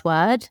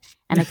buzzword.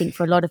 And I think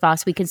for a lot of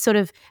us, we sort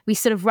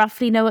of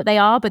roughly know what they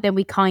are, but then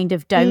we kind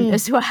of don't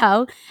as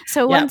well.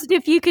 So I wondered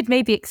if you could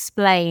maybe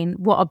explain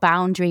what a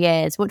boundary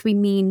is. What do we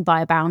mean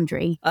by a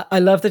boundary? I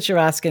love that you're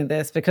asking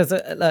this, because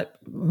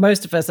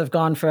most of us have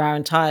gone through our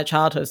entire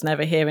childhoods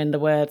never hearing the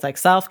words like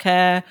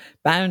self-care,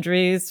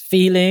 boundaries,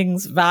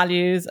 feelings,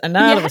 values. And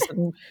now all of a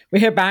sudden we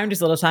hear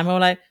boundaries all the time. And we're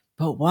like,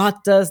 but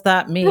what does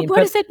that mean? What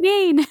does it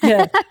mean?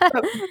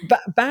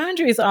 But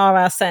boundaries are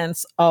our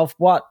sense of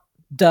what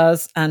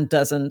does and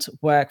doesn't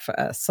work for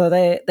us. So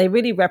they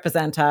really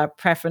represent our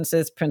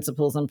preferences,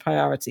 principles, and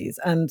priorities.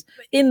 And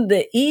in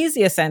the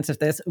easier sense of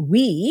this,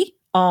 we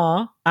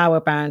are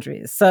our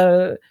boundaries.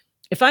 So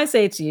if I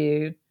say to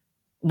you,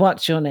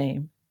 what's your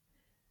name?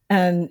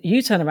 And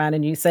you turn around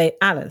and you say,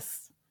 Alice.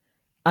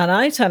 And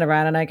I turn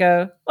around and I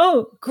go,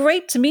 oh,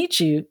 great to meet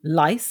you,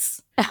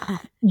 Lice.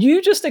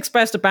 You just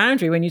expressed a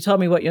boundary when you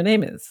told me what your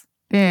name is.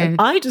 And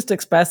I just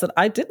expressed that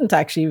I didn't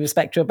actually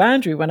respect your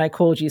boundary when I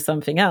called you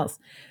something else.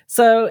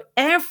 So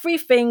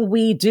everything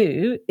we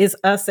do is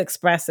us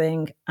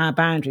expressing our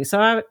boundaries. So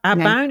our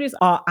boundaries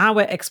are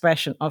our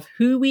expression of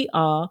who we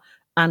are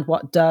and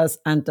what does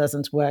and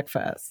doesn't work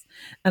for us.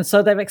 And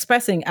so they're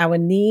expressing our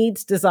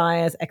needs,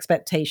 desires,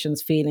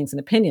 expectations, feelings, and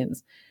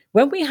opinions.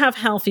 When we have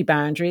healthy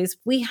boundaries,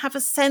 we have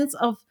a sense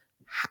of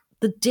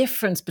the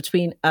difference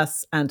between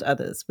us and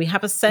others. We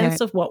have a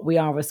sense of what we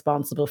are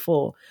responsible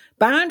for.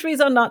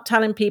 Boundaries are not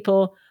telling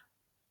people,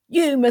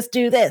 you must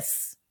do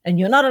this and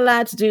you're not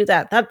allowed to do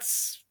that.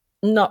 That's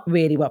not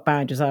really what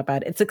boundaries are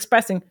about. It's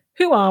expressing,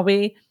 who are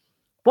we?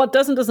 What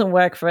doesn't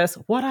work for us?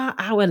 What are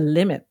our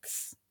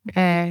limits?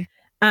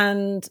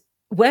 And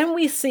when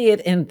we see it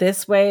in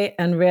this way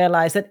and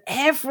realize that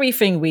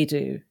everything we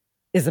do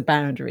is a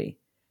boundary,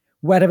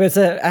 whether it's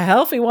a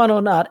healthy one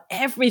or not,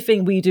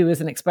 everything we do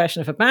is an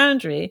expression of a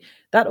boundary.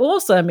 That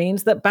also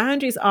means that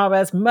boundaries are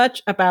as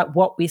much about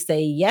what we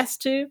say yes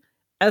to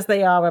as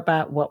they are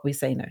about what we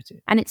say no to.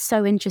 And it's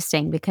so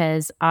interesting,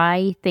 because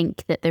I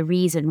think that the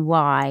reason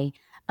why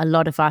a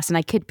lot of us, and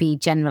I could be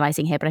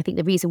generalizing here, but I think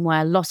the reason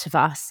why a lot of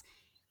us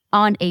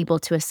aren't able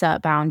to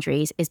assert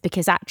boundaries is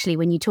because actually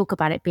when you talk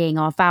about it being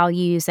our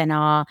values and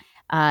our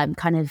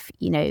kind of,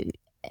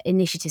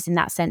 initiatives in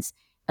that sense,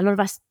 a lot of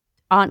us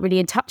aren't really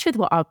in touch with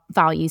what our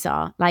values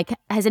are. Like,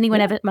 has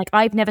anyone ever, like,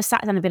 I've never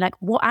sat down and been like,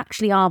 what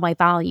actually are my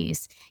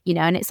values? You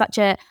know, and it's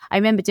I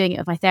remember doing it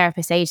with my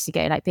therapist ages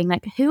ago, like being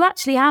like, who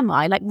actually am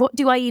I? Like, what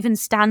do I even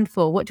stand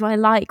for? What do I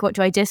like? What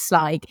do I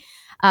dislike?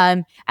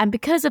 And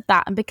because of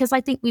that, and because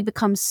I think we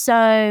become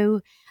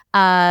so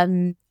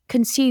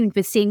consumed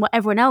with seeing what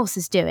everyone else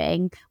is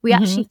doing, we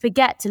actually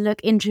forget to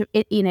look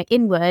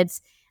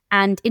inwards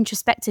and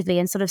introspectively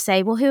and sort of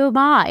say, well, who am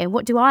I? And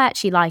what do I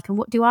actually like? And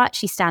what do I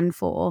actually stand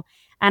for?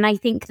 And I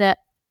think that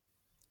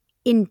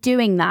in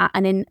doing that,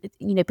 and in,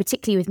 you know,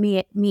 particularly with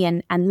me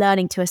and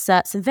learning to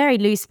assert some very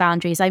loose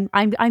boundaries,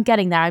 I'm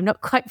getting there. I'm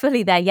not quite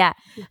fully there yet,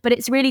 but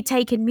it's really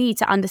taken me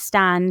to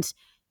understand,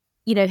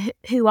 you know,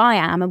 who I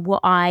am and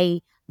what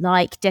I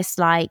like,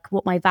 dislike,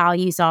 what my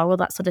values are, all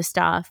that sort of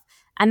stuff.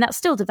 And that's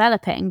still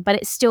developing, but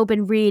it's still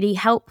been really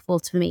helpful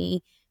to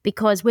me,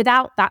 because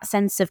without that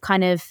sense of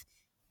kind of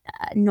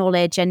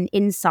knowledge and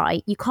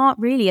insight, you can't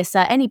really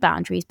assert any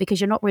boundaries because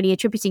you're not really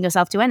attributing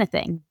yourself to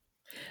anything.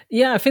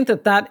 Yeah, I think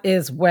that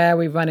is where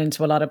we run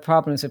into a lot of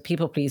problems with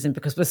people pleasing,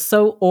 because we're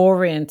so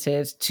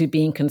oriented to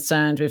being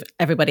concerned with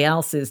everybody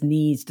else's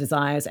needs,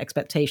 desires,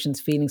 expectations,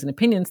 feelings, and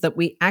opinions that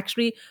we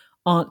actually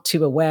aren't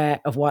too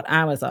aware of what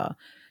ours are.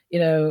 You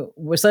know,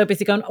 we're so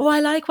busy going, oh, I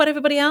like what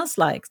everybody else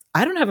likes.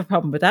 I don't have a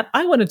problem with that.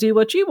 I want to do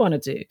what you want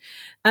to do.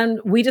 And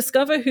we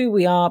discover who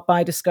we are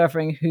by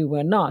discovering who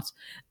we're not.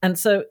 And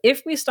so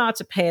if we start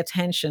to pay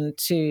attention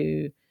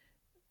to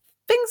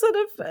things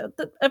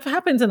that have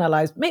happened in our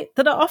lives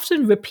that are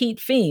often repeat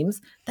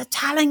themes, they're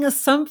telling us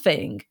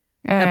something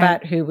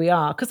about who we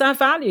are, because our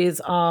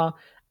values are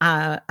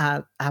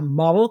our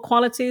moral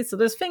qualities. So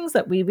there's things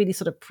that we really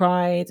sort of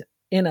pride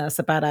in us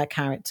about our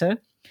character.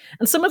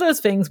 And some of those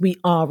things we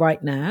are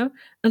right now,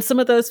 and some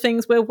of those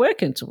things we're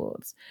working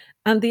towards.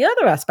 And the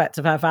other aspect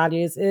of our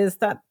values is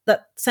that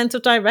sense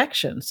of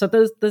direction. So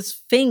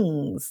those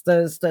things,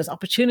 those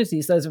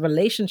opportunities, those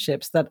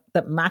relationships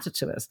that matter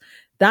to us,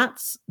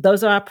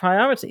 those are our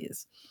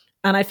priorities.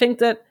 And I think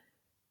that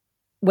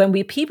when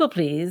we people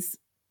please,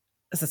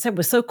 as I said,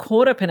 we're so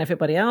caught up in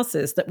everybody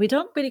else's that we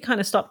don't really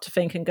kind of stop to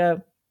think and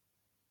go,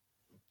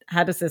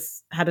 how does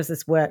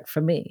this work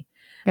for me?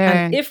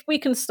 And if we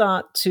can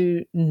start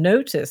to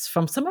notice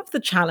from some of the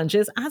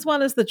challenges as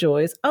well as the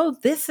joys, oh,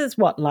 this is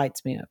what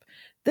lights me up.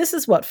 This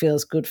is what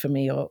feels good for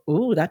me. Or,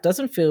 ooh, that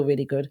doesn't feel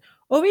really good.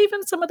 Or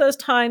even some of those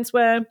times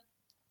where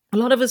a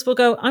lot of us will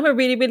go, I'm a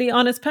really, really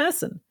honest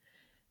person.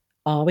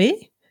 Are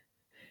we?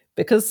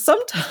 Because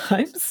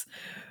sometimes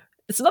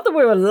it's not that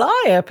we're a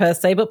liar per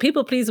se, but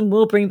people pleasing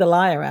will bring the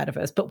liar out of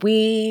us. But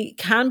we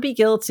can be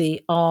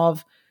guilty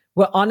of,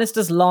 we're honest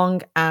as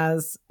long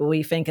as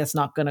we think it's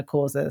not going to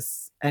cause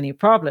us any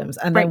problems.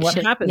 And then what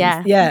happens?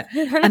 Yeah.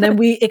 And then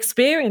we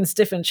experience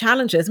different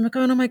challenges and we're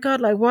going, oh my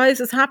God, like, why is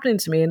this happening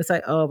to me? And it's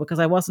like, oh, because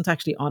I wasn't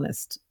actually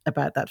honest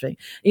about that thing.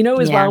 You know,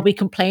 as well, we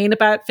complain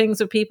about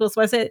things with people.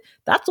 So I say,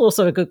 that's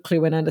also a good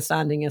clue in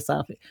understanding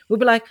yourself. We'll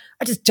be like,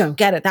 I just don't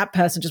get it. That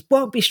person just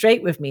won't be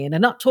straight with me and they're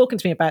not talking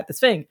to me about this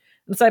thing.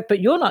 And it's like, but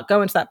you're not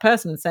going to that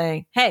person and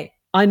saying, hey,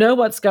 I know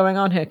what's going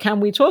on here. Can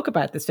we talk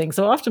about this thing?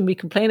 So often we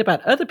complain about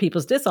other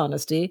people's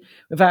dishonesty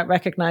without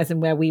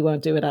recognizing where we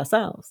won't do it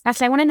ourselves.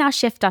 Actually, I want to now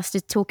shift us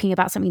to talking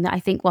about something that I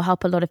think will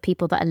help a lot of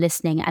people that are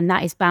listening, and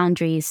that is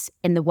boundaries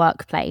in the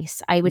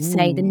workplace. I would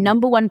say the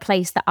number one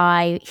place that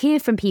I hear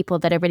from people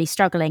that are really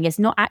struggling is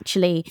not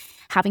actually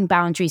having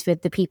boundaries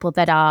with the people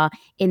that are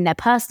in their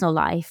personal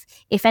life.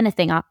 If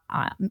anything,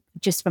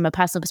 just from a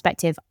personal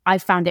perspective,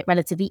 I've found it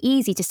relatively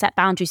easy to set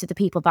boundaries with the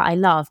people that I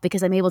love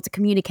because I'm able to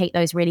communicate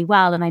those really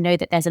well. And I know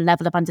that there's a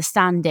level of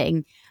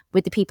understanding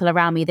with the people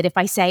around me that if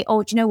I say,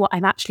 oh, do you know what,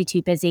 I'm actually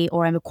too busy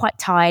or I'm quite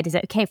tired, is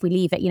it okay if we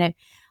leave it? You know,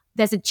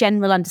 there's a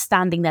general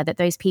understanding there that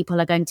those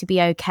people are going to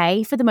be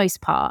okay for the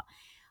most part.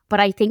 But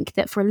I think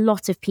that for a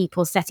lot of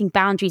people, setting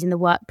boundaries in the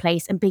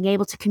workplace and being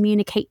able to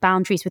communicate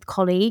boundaries with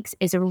colleagues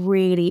is a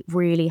really,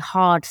 really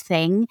hard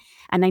thing.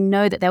 And I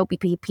know that there will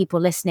be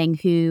people listening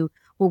who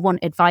will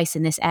want advice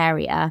in this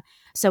area.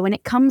 So when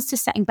it comes to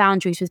setting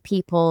boundaries with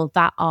people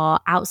that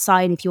are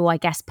outside of your, I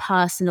guess,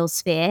 personal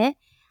sphere,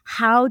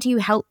 how do you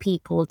help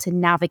people to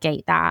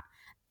navigate that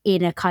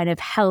in a kind of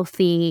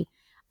healthy,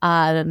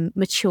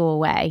 mature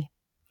way?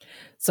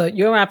 So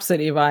you're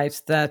absolutely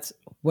right that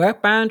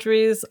work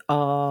boundaries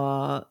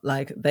are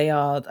they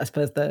are, I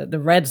suppose, the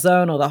red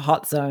zone or the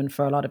hot zone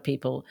for a lot of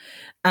people.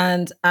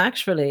 And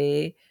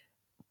actually,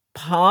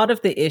 part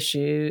of the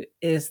issue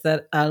is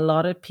that a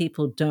lot of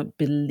people don't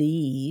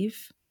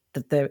believe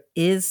that there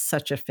is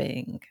such a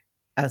thing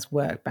as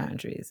work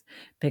boundaries,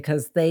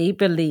 because they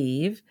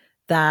believe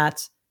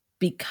that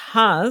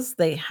because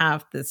they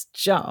have this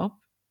job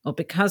or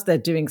because they're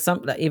doing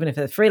something, even if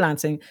they're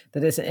freelancing,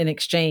 that is in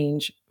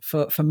exchange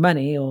for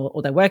money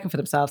or they're working for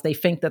themselves, they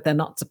think that they're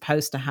not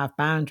supposed to have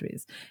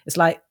boundaries.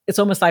 It's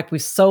almost like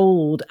we've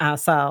sold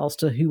ourselves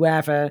to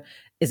whoever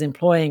is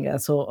employing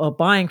us or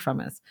buying from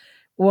us,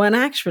 when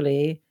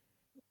actually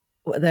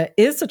there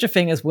is such a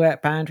thing as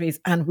work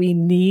boundaries, and we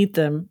need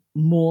them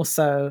more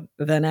so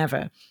than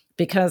ever,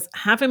 because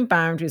having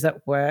boundaries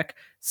at work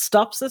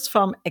stops us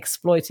from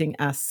exploiting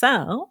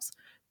ourselves,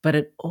 but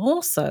it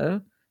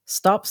also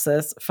stops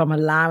us from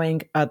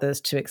allowing others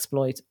to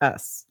exploit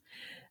us.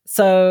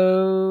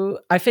 So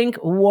I think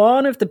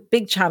one of the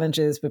big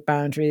challenges with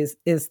boundaries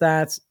is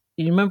that,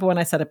 you remember when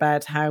I said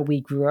about how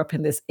we grew up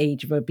in this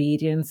age of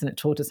obedience and it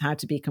taught us how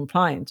to be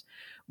compliant?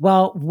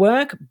 Well,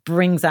 work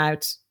brings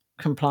out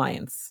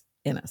compliance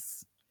in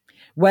us.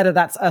 Whether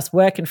that's us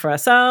working for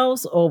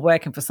ourselves or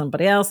working for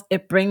somebody else,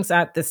 it brings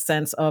out this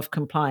sense of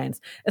compliance,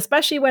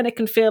 especially when it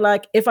can feel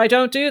like, if I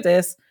don't do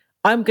this,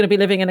 I'm going to be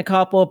living in a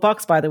cardboard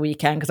box by the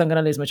weekend because I'm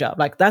going to lose my job.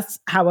 Like, that's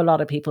how a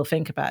lot of people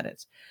think about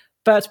it.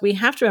 But we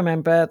have to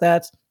remember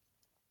that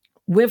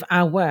with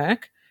our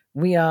work,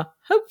 we are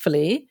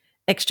hopefully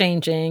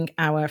exchanging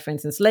our, for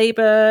instance,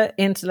 labor,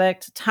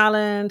 intellect,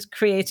 talent,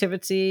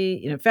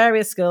 creativity,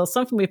 various skills,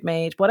 something we've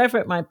made, whatever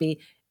it might be.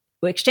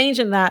 We're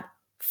exchanging that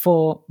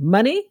for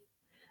money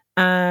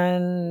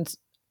and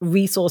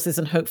resources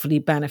and hopefully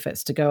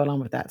benefits to go along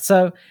with that.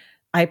 So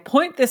I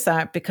point this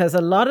out because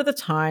a lot of the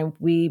time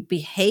we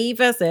behave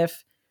as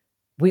if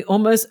we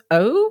almost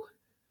owe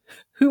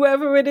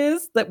whoever it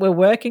is that we're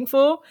working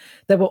for,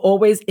 that we're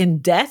always in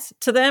debt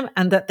to them,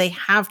 and that they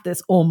have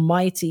this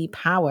almighty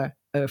power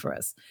over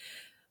us.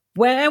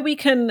 Where we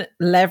can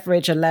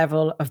leverage a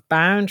level of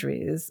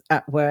boundaries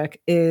at work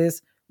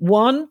is,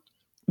 one,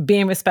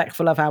 being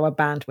respectful of our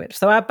bandwidth.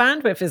 So our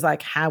bandwidth is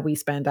like how we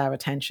spend our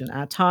attention,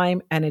 our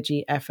time,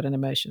 energy, effort, and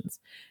emotions.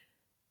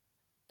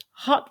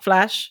 Hot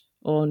flash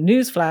or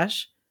news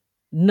flash,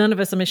 none of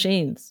us are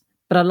machines,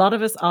 but a lot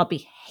of us are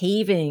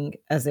behaving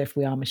as if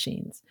we are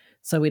machines.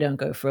 So we don't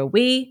go for a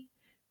wee,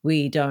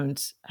 we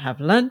don't have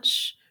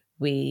lunch,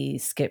 we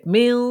skip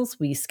meals,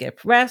 we skip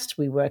rest,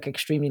 we work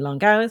extremely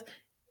long hours.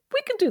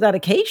 We can do that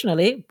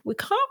occasionally. We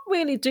can't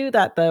really do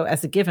that, though,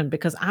 as a given,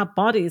 because our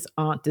bodies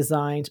aren't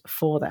designed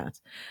for that.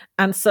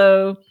 And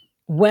so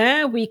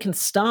where we can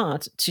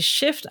start to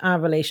shift our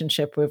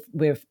relationship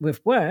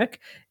with work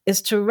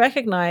is to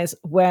recognize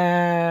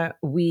where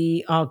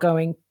we are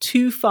going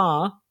too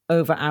far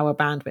over our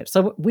bandwidth.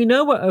 So we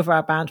know we're over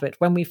our bandwidth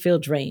when we feel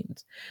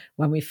drained,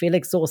 when we feel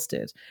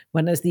exhausted,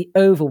 when there's the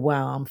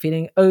overwhelm,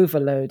 feeling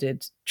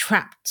overloaded,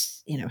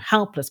 trapped,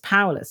 helpless,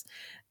 powerless.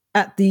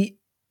 At the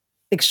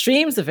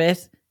extremes of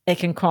it, it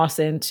can cross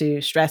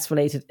into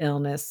stress-related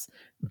illness,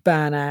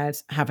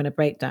 burnout, having a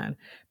breakdown.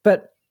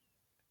 But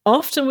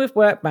often with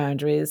work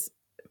boundaries,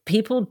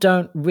 people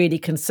don't really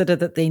consider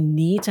that they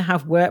need to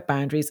have work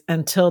boundaries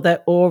until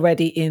they're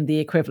already in the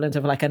equivalent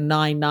of like a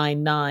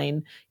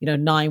 999,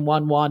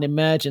 911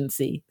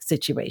 emergency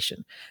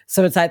situation.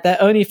 So it's like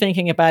they're only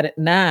thinking about it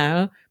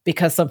now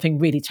because something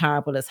really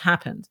terrible has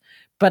happened.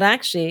 But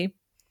actually,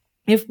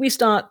 if we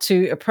start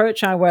to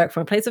approach our work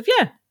from a place of,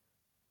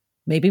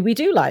 maybe we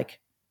do like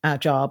our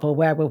job or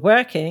where we're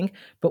working,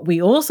 but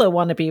we also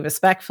want to be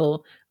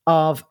respectful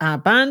of our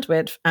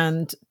bandwidth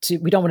and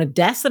we don't want to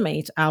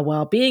decimate our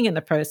well-being in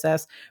the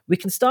process, we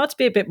can start to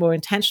be a bit more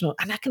intentional.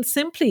 And that can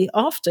simply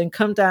often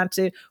come down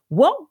to,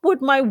 what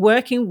would my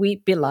working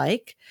week be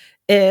like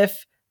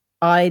if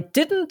I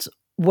didn't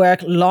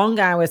work long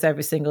hours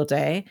every single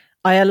day?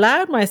 I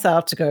allowed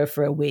myself to go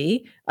for a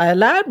wee. I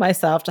allowed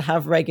myself to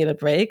have regular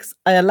breaks.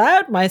 I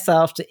allowed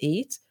myself to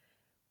eat.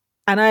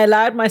 And I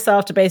allowed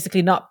myself to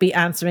basically not be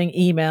answering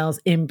emails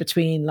in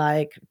between,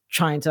 like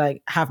trying to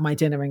have my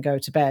dinner and go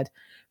to bed.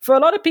 For a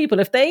lot of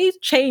people, if they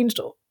changed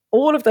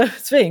all of those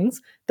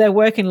things, their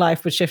working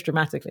life would shift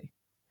dramatically.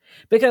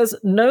 Because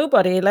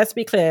nobody, let's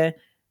be clear,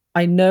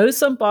 I know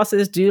some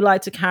bosses do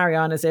like to carry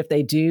on as if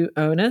they do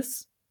own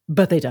us,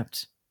 but they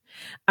don't.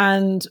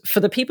 And for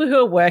the people who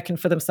are working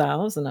for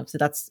themselves, and obviously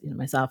that's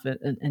myself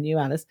and you,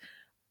 Alice,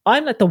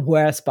 I'm like the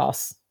worst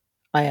boss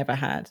I ever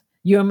had.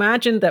 You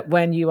imagine that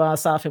when you are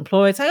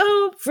self-employed, it's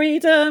like,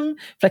 freedom,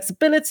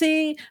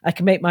 flexibility, I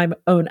can make my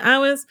own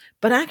hours.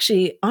 But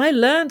actually, I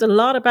learned a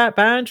lot about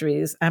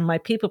boundaries and my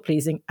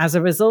people-pleasing as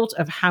a result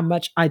of how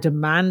much I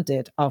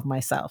demanded of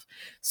myself.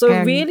 So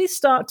really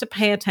start to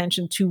pay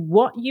attention to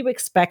what you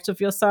expect of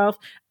yourself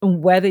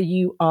and whether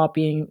you are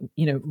being,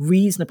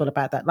 reasonable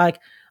about that. Like,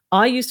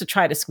 I used to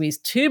try to squeeze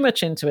too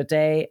much into a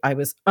day. I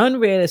was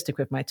unrealistic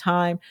with my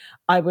time.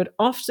 I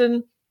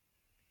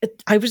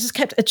just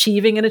kept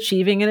achieving and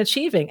achieving and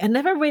achieving, and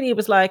never really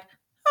was like,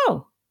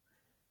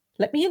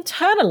 let me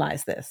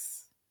internalize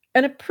this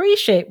and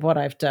appreciate what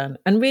I've done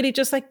and really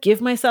just give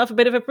myself a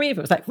bit of a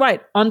breather. It was like,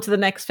 right, on to the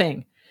next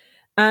thing.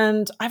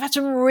 And I've had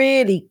to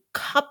really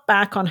cut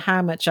back on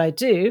how much I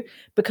do,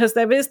 because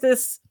there is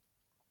this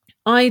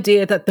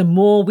idea that the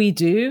more we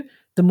do,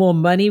 the more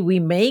money we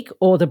make,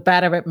 or the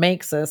better it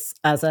makes us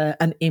as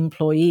an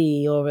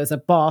employee or as a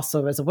boss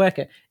or as a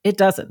worker. It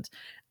doesn't.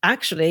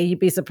 Actually, you'd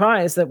be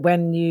surprised that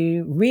when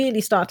you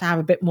really start to have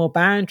a bit more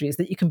boundaries,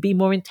 that you can be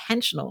more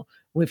intentional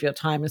with your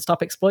time and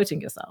stop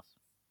exploiting yourself.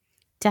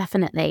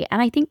 Definitely.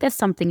 And I think there's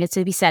something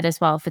to be said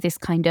as well for this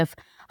kind of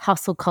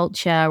hustle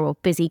culture or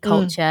busy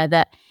culture,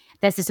 that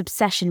there's this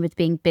obsession with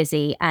being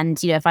busy.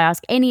 And, if I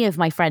ask any of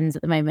my friends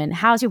at the moment,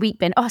 how's your week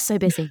been? Oh, so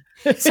busy.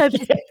 So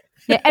busy.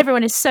 Yeah,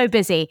 everyone is so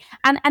busy.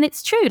 And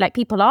it's true,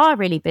 people are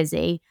really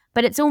busy,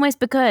 but it's almost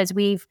because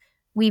we've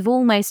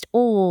almost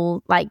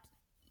all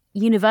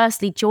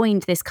universally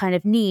joined this kind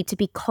of need to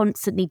be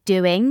constantly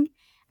doing.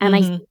 And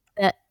I think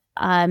that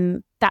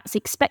that's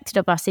expected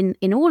of us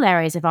in all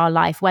areas of our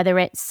life, whether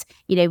it's,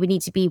 we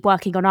need to be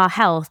working on our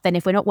health. Then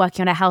if we're not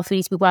working on our health, we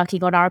need to be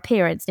working on our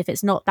appearance. If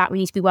it's not that, we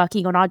need to be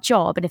working on our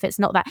job. And if it's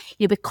not that,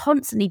 we're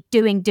constantly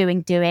doing.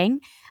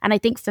 And I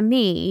think for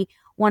me,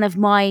 one of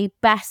my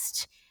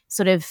best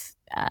sort of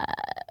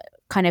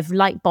kind of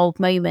light bulb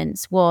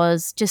moments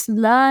was just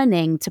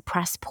learning to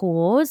press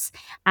pause,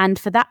 and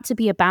for that to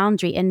be a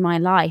boundary in my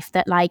life,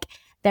 that like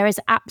there is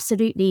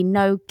absolutely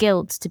no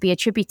guilt to be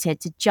attributed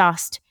to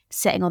just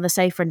sitting on the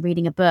sofa and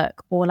reading a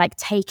book, or like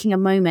taking a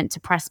moment to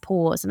press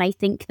pause. And I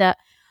think that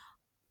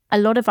a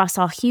lot of us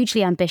are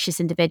hugely ambitious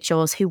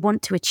individuals who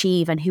want to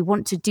achieve and who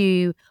want to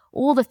do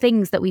all the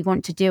things that we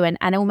want to do. And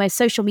almost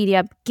social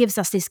media gives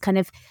us this kind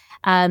of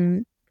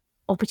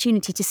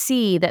opportunity to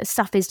see that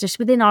stuff is just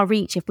within our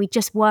reach if we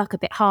just work a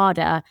bit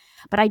harder.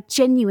 But I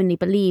genuinely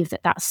believe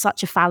that that's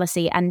such a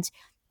fallacy. And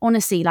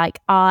honestly, like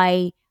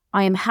I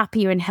am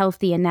happier and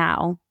healthier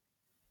now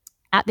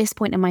at this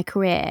point in my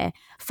career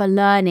for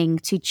learning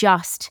to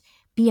just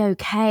be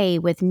okay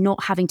with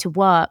not having to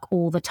work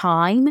all the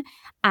time,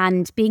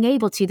 and being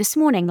able to, this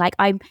morning, like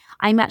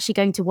I'm actually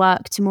going to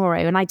work tomorrow,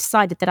 and I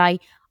decided that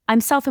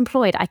I'm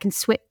self-employed. I can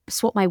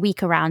swap my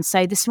week around.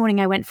 So this morning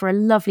I went for a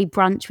lovely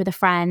brunch with a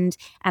friend,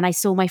 and I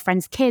saw my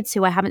friend's kids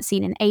who I haven't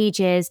seen in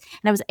ages.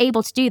 And I was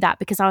able to do that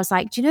because I was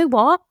like, do you know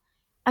what?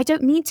 I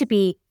don't need to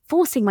be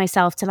forcing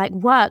myself to like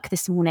work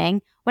this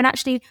morning, when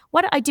actually,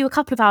 why don't I do a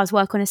couple of hours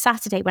work on a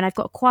Saturday when I've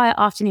got a quiet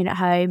afternoon at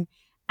home,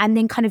 and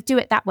then kind of do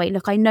it that way.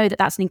 Look, I know that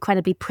that's an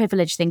incredibly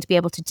privileged thing to be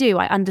able to do.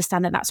 I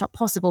understand that that's not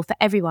possible for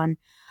everyone.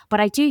 But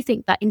I do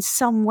think that in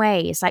some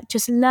ways, like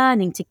just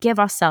learning to give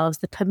ourselves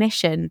the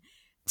permission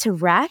to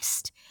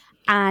rest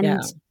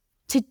and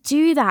to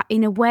do that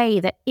in a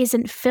way that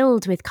isn't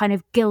filled with kind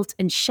of guilt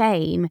and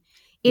shame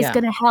is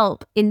going to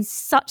help in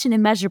such an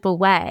immeasurable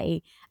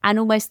way. And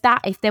almost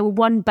that, if there were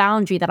one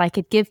boundary that I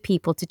could give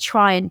people to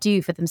try and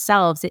do for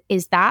themselves, it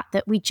is that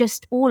we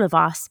just, all of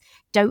us,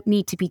 don't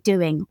need to be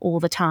doing all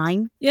the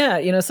time.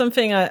 Yeah,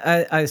 something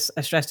I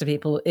stress to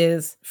people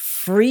is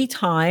free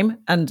time.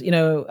 And,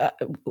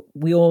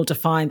 we all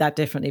define that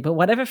differently, but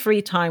whatever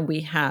free time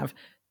we have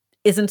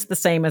isn't the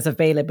same as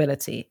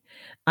availability.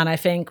 And I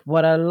think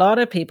what a lot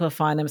of people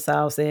find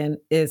themselves in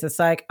is it's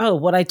like, oh,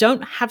 well, I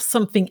don't have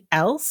something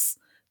else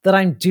that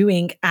I'm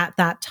doing at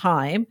that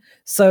time.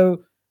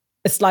 So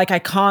it's like I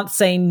can't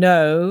say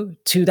no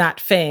to that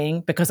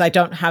thing because I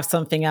don't have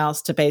something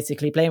else to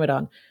basically blame it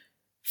on.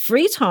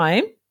 Free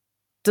time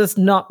does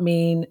not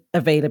mean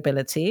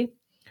availability.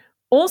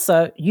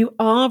 Also, you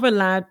are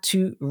allowed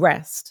to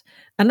rest.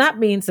 And that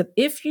means that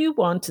if you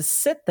want to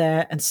sit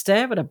there and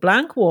stare at a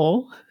blank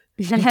wall,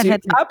 do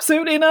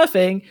absolutely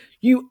nothing,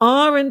 you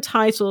are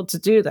entitled to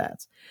do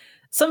that.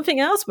 Something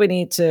else we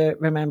need to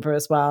remember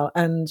as well,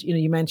 and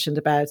you mentioned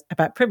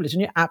about privilege,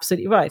 and you're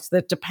absolutely right,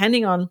 that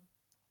depending on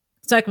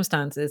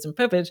circumstances and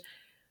privilege,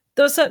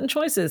 there are certain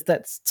choices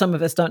that some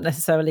of us don't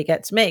necessarily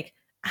get to make.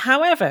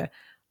 However,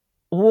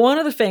 one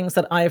of the things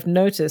that I've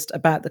noticed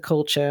about the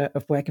culture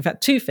of work, in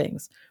fact, two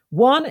things.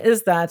 One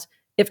is that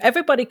if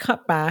everybody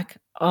cut back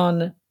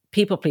on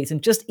people pleasing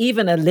just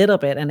even a little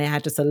bit, and they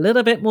had just a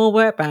little bit more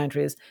work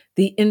boundaries,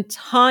 the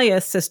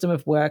entire system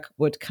of work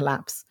would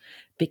collapse,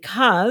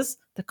 because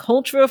the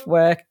culture of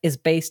work is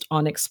based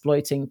on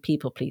exploiting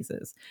people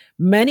pleasers.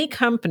 Many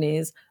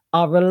companies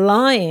are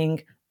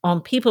relying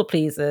on people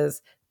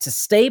pleasers to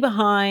stay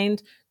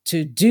behind,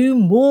 to do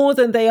more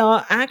than they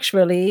are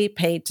actually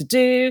paid to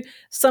do.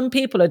 Some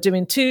people are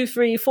doing 2,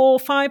 3, 4,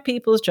 5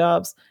 people's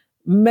jobs.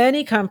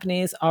 Many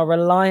companies are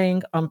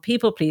relying on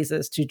people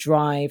pleasers to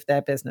drive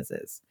their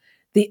businesses.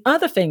 The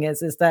other thing is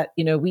that,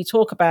 we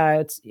talk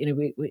about,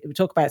 we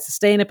talk about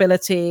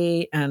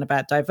sustainability and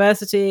about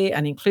diversity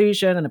and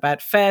inclusion and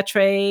about fair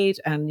trade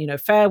and,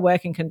 fair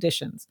working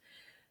conditions.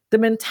 The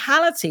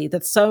mentality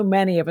that so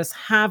many of us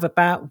have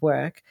about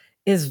work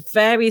is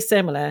very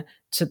similar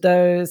to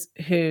those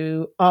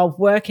who are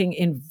working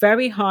in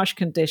very harsh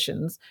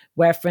conditions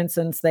where, for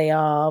instance, they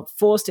are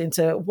forced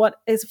into what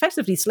is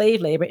effectively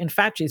slave labor in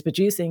factories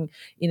producing,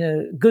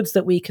 goods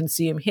that we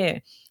consume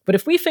here. But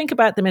if we think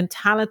about the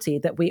mentality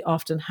that we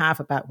often have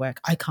about work,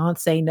 I can't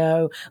say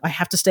no, I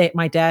have to stay at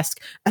my desk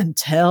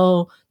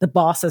until the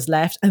boss has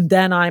left and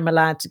then I'm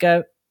allowed to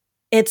go.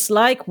 It's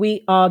like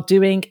we are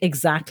doing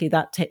exactly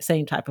that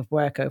same type of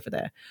work over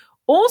there.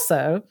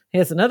 Also,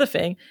 here's another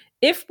thing.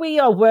 If we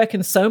are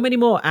working so many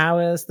more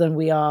hours than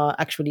we are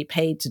actually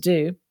paid to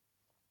do,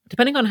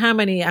 depending on how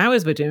many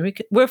hours we're doing,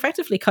 we're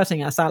effectively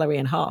cutting our salary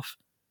in half.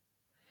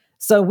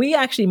 So we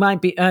actually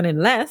might be earning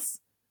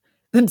less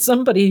than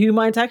somebody who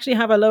might actually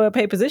have a lower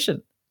pay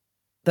position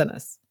than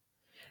us,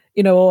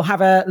 or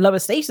have a lower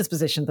status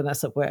position than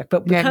us at work.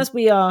 But because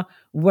we are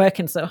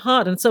working so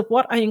hard. And so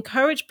what I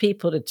encourage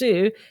people to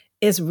do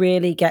is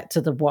really get to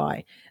the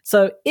why.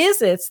 So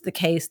is it the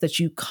case that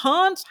you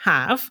can't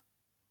have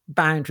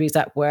boundaries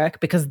at work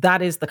because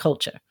that is the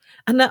culture?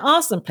 And there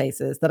are some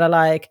places that are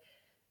like,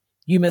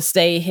 you must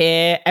stay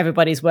here,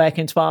 everybody's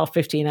working 12,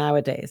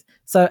 15-hour days.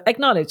 So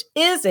acknowledge,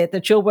 is it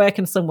that you're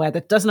working somewhere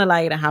that doesn't allow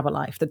you to have a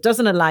life, that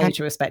doesn't allow you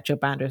to respect your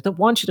boundaries, that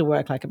wants you to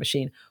work like a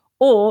machine?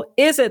 Or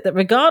is it that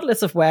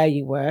regardless of where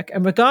you work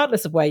and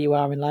regardless of where you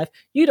are in life,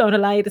 you don't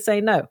allow you to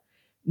say no?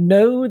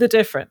 Know the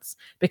difference,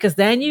 because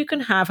then you can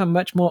have a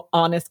much more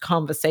honest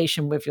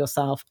conversation with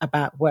yourself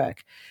about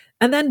work.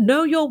 And then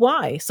know your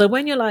why. So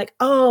when you're like,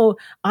 oh,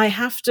 I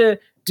have to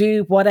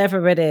do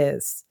whatever it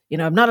is,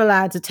 I'm not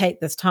allowed to take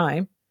this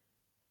time.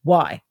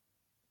 Why?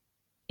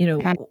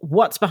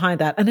 What's behind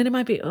that? And then it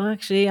might be, oh,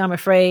 actually, I'm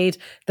afraid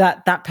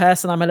that that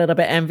person I'm a little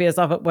bit envious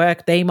of at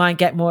work, they might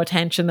get more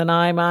attention than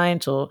I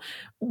might, or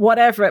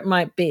whatever it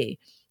might be.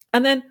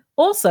 And then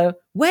also,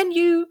 when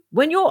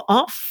you're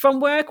off from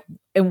work,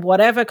 in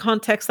whatever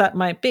context that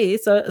might be,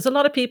 so there's a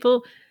lot of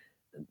people,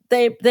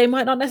 they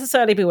might not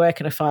necessarily be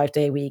working a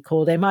 5-day week,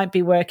 or they might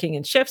be working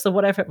in shifts, or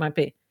whatever it might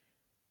be.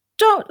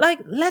 Don't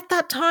let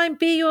that time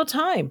be your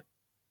time.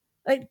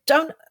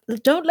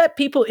 Don't let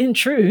people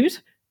intrude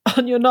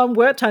on your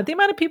non-work time. The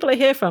amount of people I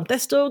hear from, they're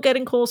still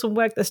getting calls from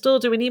work, they're still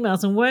doing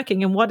emails and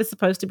working in what is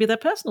supposed to be their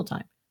personal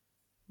time.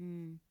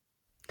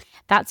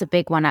 That's a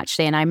big one,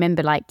 actually. And I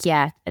remember,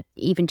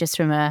 even just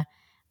from a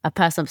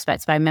personal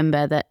perspective, I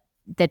remember that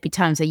there'd be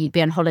times where you'd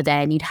be on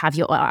holiday and you'd have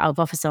your out of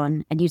office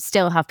on, and you'd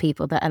still have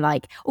people that are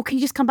like, oh, can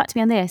you just come back to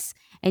me on this?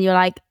 And you're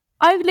like,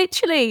 I've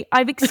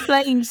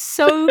explained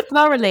so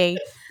thoroughly.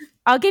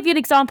 I'll give you an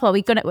example.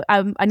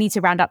 I need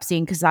to round up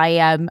soon because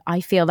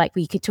I feel like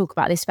we could talk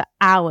about this for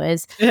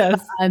hours.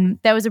 Yes. But,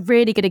 there was a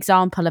really good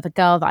example of a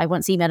girl that I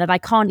once emailed, and I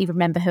can't even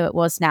remember who it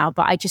was now,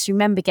 but I just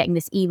remember getting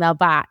this email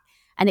back,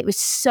 and it was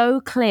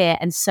so clear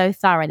and so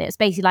thorough. And it was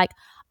basically like,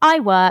 I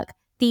work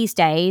these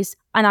days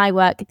and I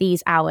work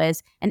these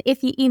hours, and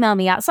if you email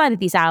me outside of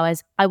these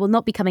hours, I will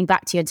not be coming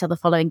back to you until the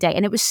following day.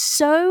 And it was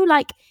so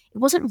it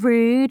wasn't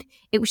rude,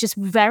 it was just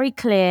very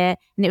clear,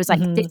 and it was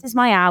like, this is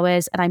my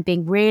hours, and I'm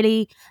being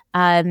really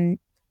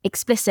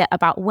explicit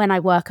about when I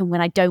work and when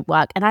I don't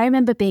work. And I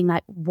remember being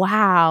like,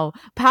 wow,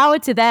 power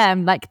to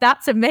them,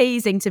 that's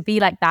amazing to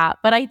be like that.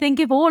 But I think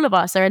if all of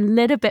us are a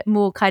little bit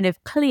more kind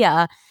of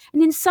clear,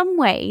 and in some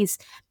ways,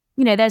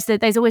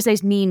 there's always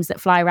those memes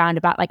that fly around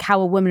about how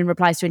a woman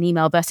replies to an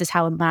email versus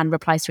how a man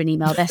replies to an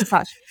email. They're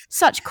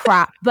such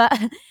crap.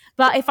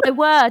 But if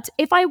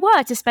I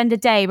were to spend a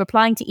day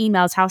replying to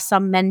emails how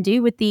some men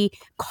do, with the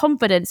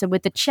confidence and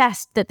with the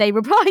chest that they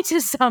reply to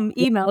some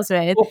emails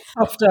with,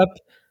 puffed up.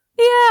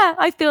 Yeah,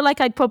 I feel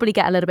like I'd probably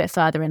get a little bit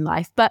further in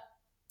life. But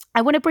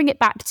I want to bring it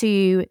back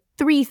to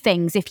 3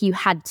 things, if you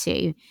had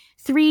to.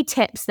 3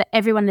 tips that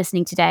everyone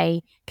listening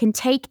today can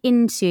take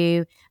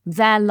into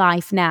their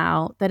life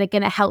now that are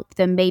going to help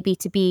them maybe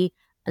to be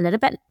a little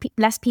bit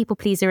less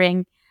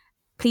pleasing.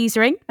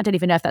 I don't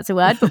even know if that's a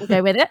word, but we'll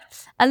go with it.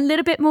 A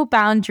little bit more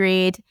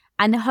boundaried,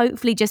 and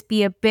hopefully just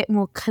be a bit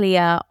more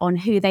clear on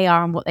who they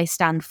are and what they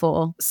stand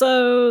for.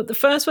 So the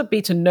first would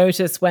be to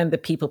notice when the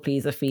people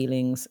pleaser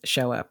feelings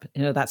show up.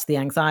 That's the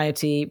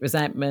anxiety,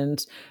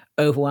 resentment,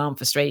 overwhelm,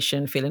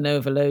 frustration, feeling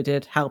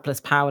overloaded, helpless,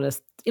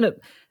 powerless.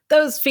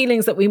 Those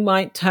feelings that we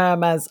might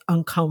term as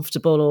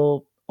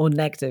uncomfortable or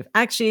negative.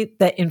 Actually,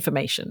 they're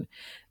information.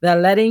 They're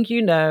letting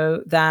you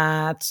know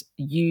that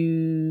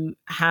you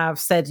have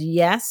said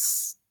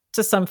yes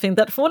to something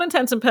that for all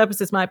intents and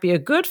purposes might be a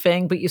good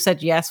thing, but you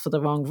said yes for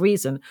the wrong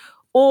reason.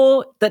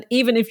 Or that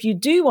even if you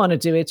do want to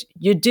do it,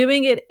 you're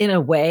doing it in a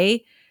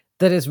way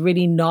that is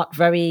really not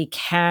very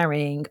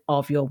caring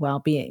of your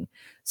well-being.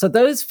 So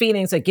those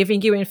feelings are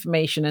giving you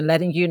information and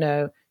letting you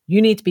know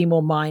you need to be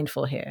more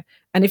mindful here.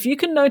 And if you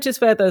can notice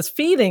where those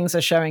feelings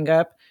are showing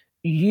up,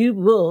 you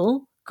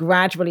will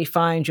gradually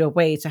find your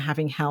way to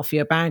having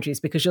healthier boundaries,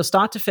 because you'll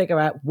start to figure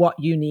out what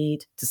you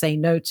need to say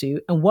no to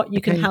and what you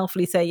can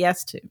healthily say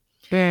yes to.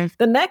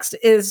 The next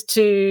is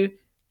to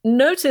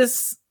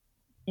notice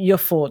your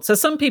thoughts. So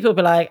some people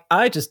be like,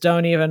 I just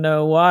don't even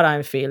know what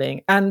I'm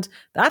feeling. And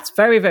that's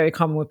very, very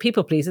common with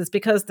people pleasers,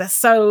 because they're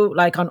so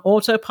on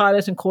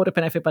autopilot and caught up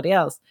in everybody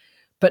else.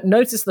 But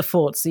notice the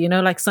thoughts.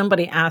 So,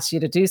 somebody asks you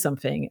to do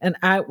something, and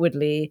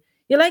outwardly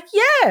you're like,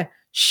 yeah,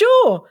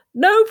 sure,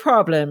 no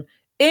problem.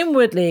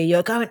 Inwardly,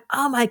 you're going,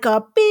 oh my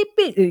God, beep,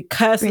 beep,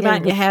 cursing out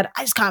in your head.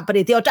 I just can't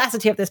believe the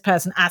audacity of this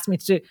person asked me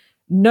to do.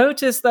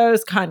 Notice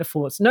those kind of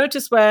thoughts.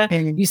 Notice where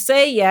you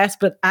say yes,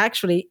 but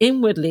actually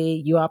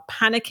inwardly you are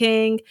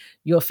panicking.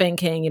 You're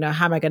thinking,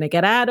 how am I going to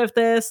get out of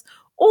this?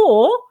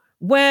 Or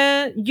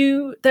where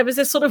there is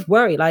this sort of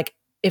worry,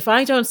 if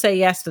I don't say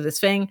yes to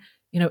this thing,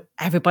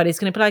 everybody's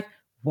going to be like,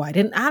 why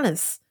didn't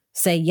Alice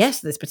say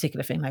yes to this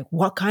particular thing?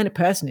 What kind of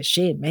person is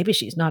she? Maybe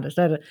she's not.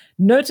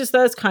 Notice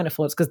those kind of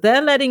thoughts, because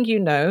they're letting you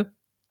know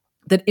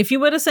that if you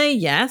were to say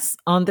yes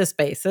on this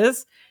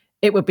basis,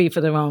 it would be for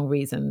the wrong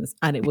reasons,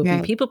 and it would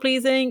be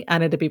people-pleasing,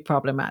 and it'd be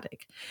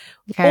problematic.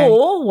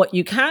 Or what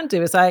you can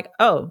do is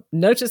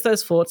notice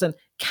those thoughts, and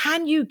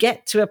can you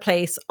get to a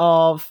place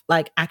of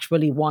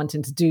actually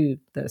wanting to do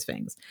those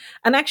things?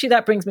 And actually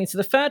that brings me to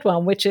the third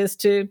one, which is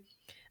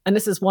and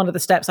this is one of the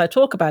steps I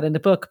talk about in the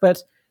book,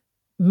 but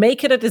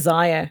make it a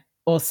desire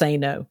or say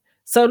no.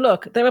 So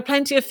look, there are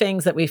plenty of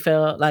things that we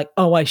feel like,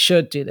 oh, I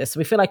should do this.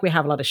 We feel like we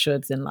have a lot of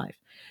shoulds in life.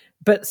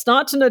 But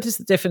start to notice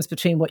the difference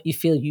between what you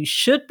feel you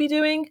should be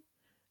doing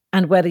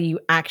and whether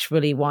you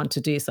actually want to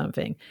do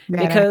something.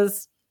 Yeah.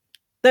 Because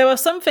there are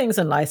some things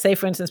in life, say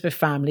for instance with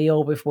family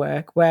or with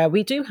work, where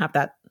we do have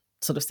that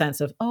sort of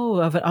sense of,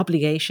 of an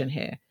obligation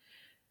here.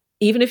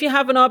 Even if you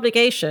have an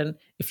obligation,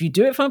 if you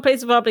do it from a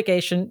place of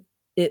obligation,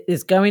 it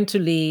is going to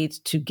lead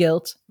to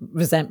guilt,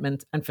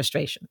 resentment, and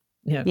frustration.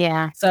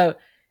 Yeah. So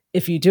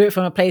if you do it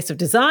from a place of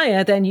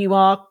desire, then you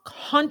are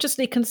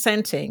consciously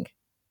consenting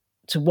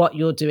to what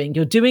you're doing.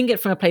 You're doing it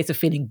from a place of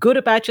feeling good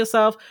about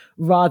yourself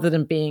rather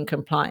than being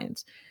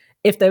compliant.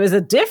 If there is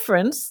a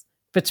difference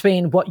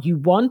between what you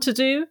want to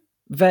do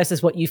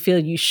versus what you feel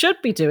you should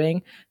be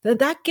doing, then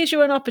that gives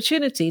you an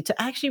opportunity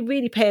to actually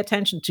really pay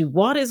attention to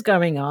what is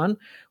going on,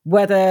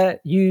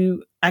 whether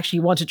you actually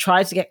want to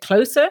try to get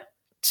closer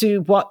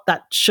to what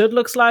that should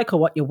looks like or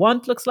what your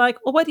want looks like,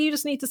 or whether you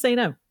just need to say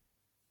no.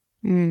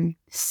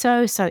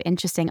 So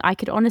interesting. I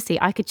could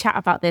chat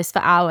about this for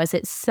hours.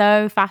 It's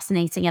so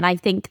fascinating. And I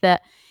think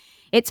that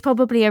it's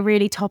probably a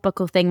really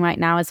topical thing right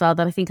now as well,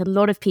 that I think a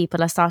lot of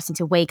people are starting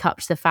to wake up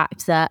to the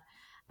fact that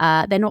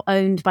they're not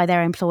owned by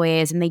their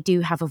employers and they do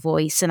have a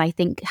voice. And I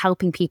think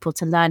helping people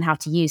to learn how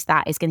to use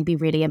that is going to be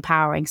really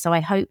empowering. So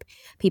I hope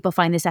people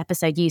find this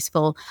episode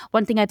useful.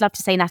 One thing I'd love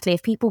to say, Natalie,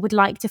 if people would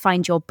like to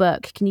find your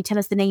book, can you tell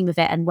us the name of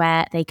it and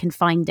where they can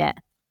find it?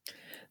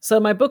 So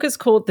my book is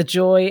called The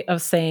Joy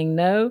of Saying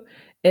No.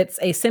 It's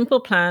a simple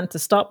plan to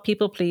stop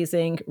people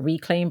pleasing,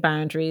 reclaim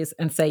boundaries,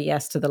 and say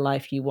yes to the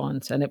life you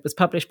want. And it was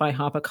published by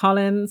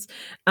HarperCollins,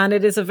 and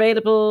it is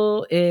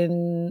available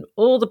in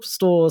all the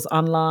stores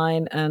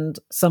online and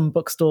some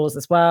bookstores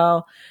as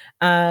well.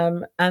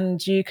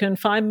 And you can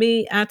find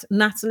me at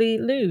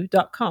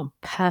natalielou.com.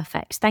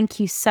 Perfect. Thank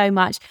you so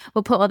much.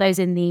 We'll put all those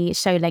in the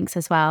show links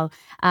as well.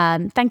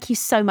 Thank you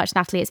so much,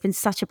 Natalie. It's been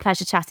such a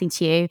pleasure chatting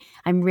to you.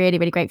 I'm really,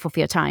 really grateful for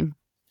your time.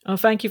 Oh,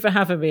 thank you for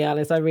having me,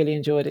 Alice. I really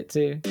enjoyed it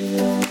too.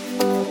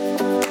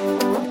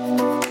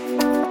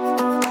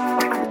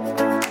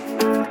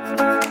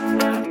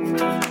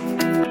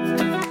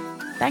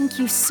 Thank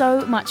you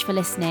so much for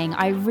listening.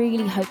 I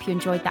really hope you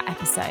enjoyed that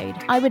episode.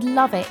 I would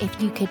love it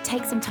if you could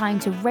take some time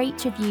to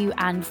rate, review,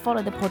 and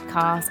follow the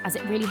podcast, as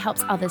it really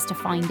helps others to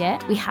find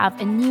it. We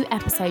have a new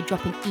episode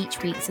dropping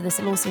each week, so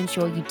this will also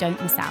ensure you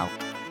don't miss out.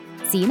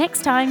 See you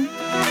next time.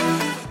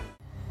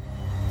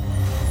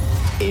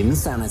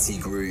 Insanity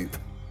Group.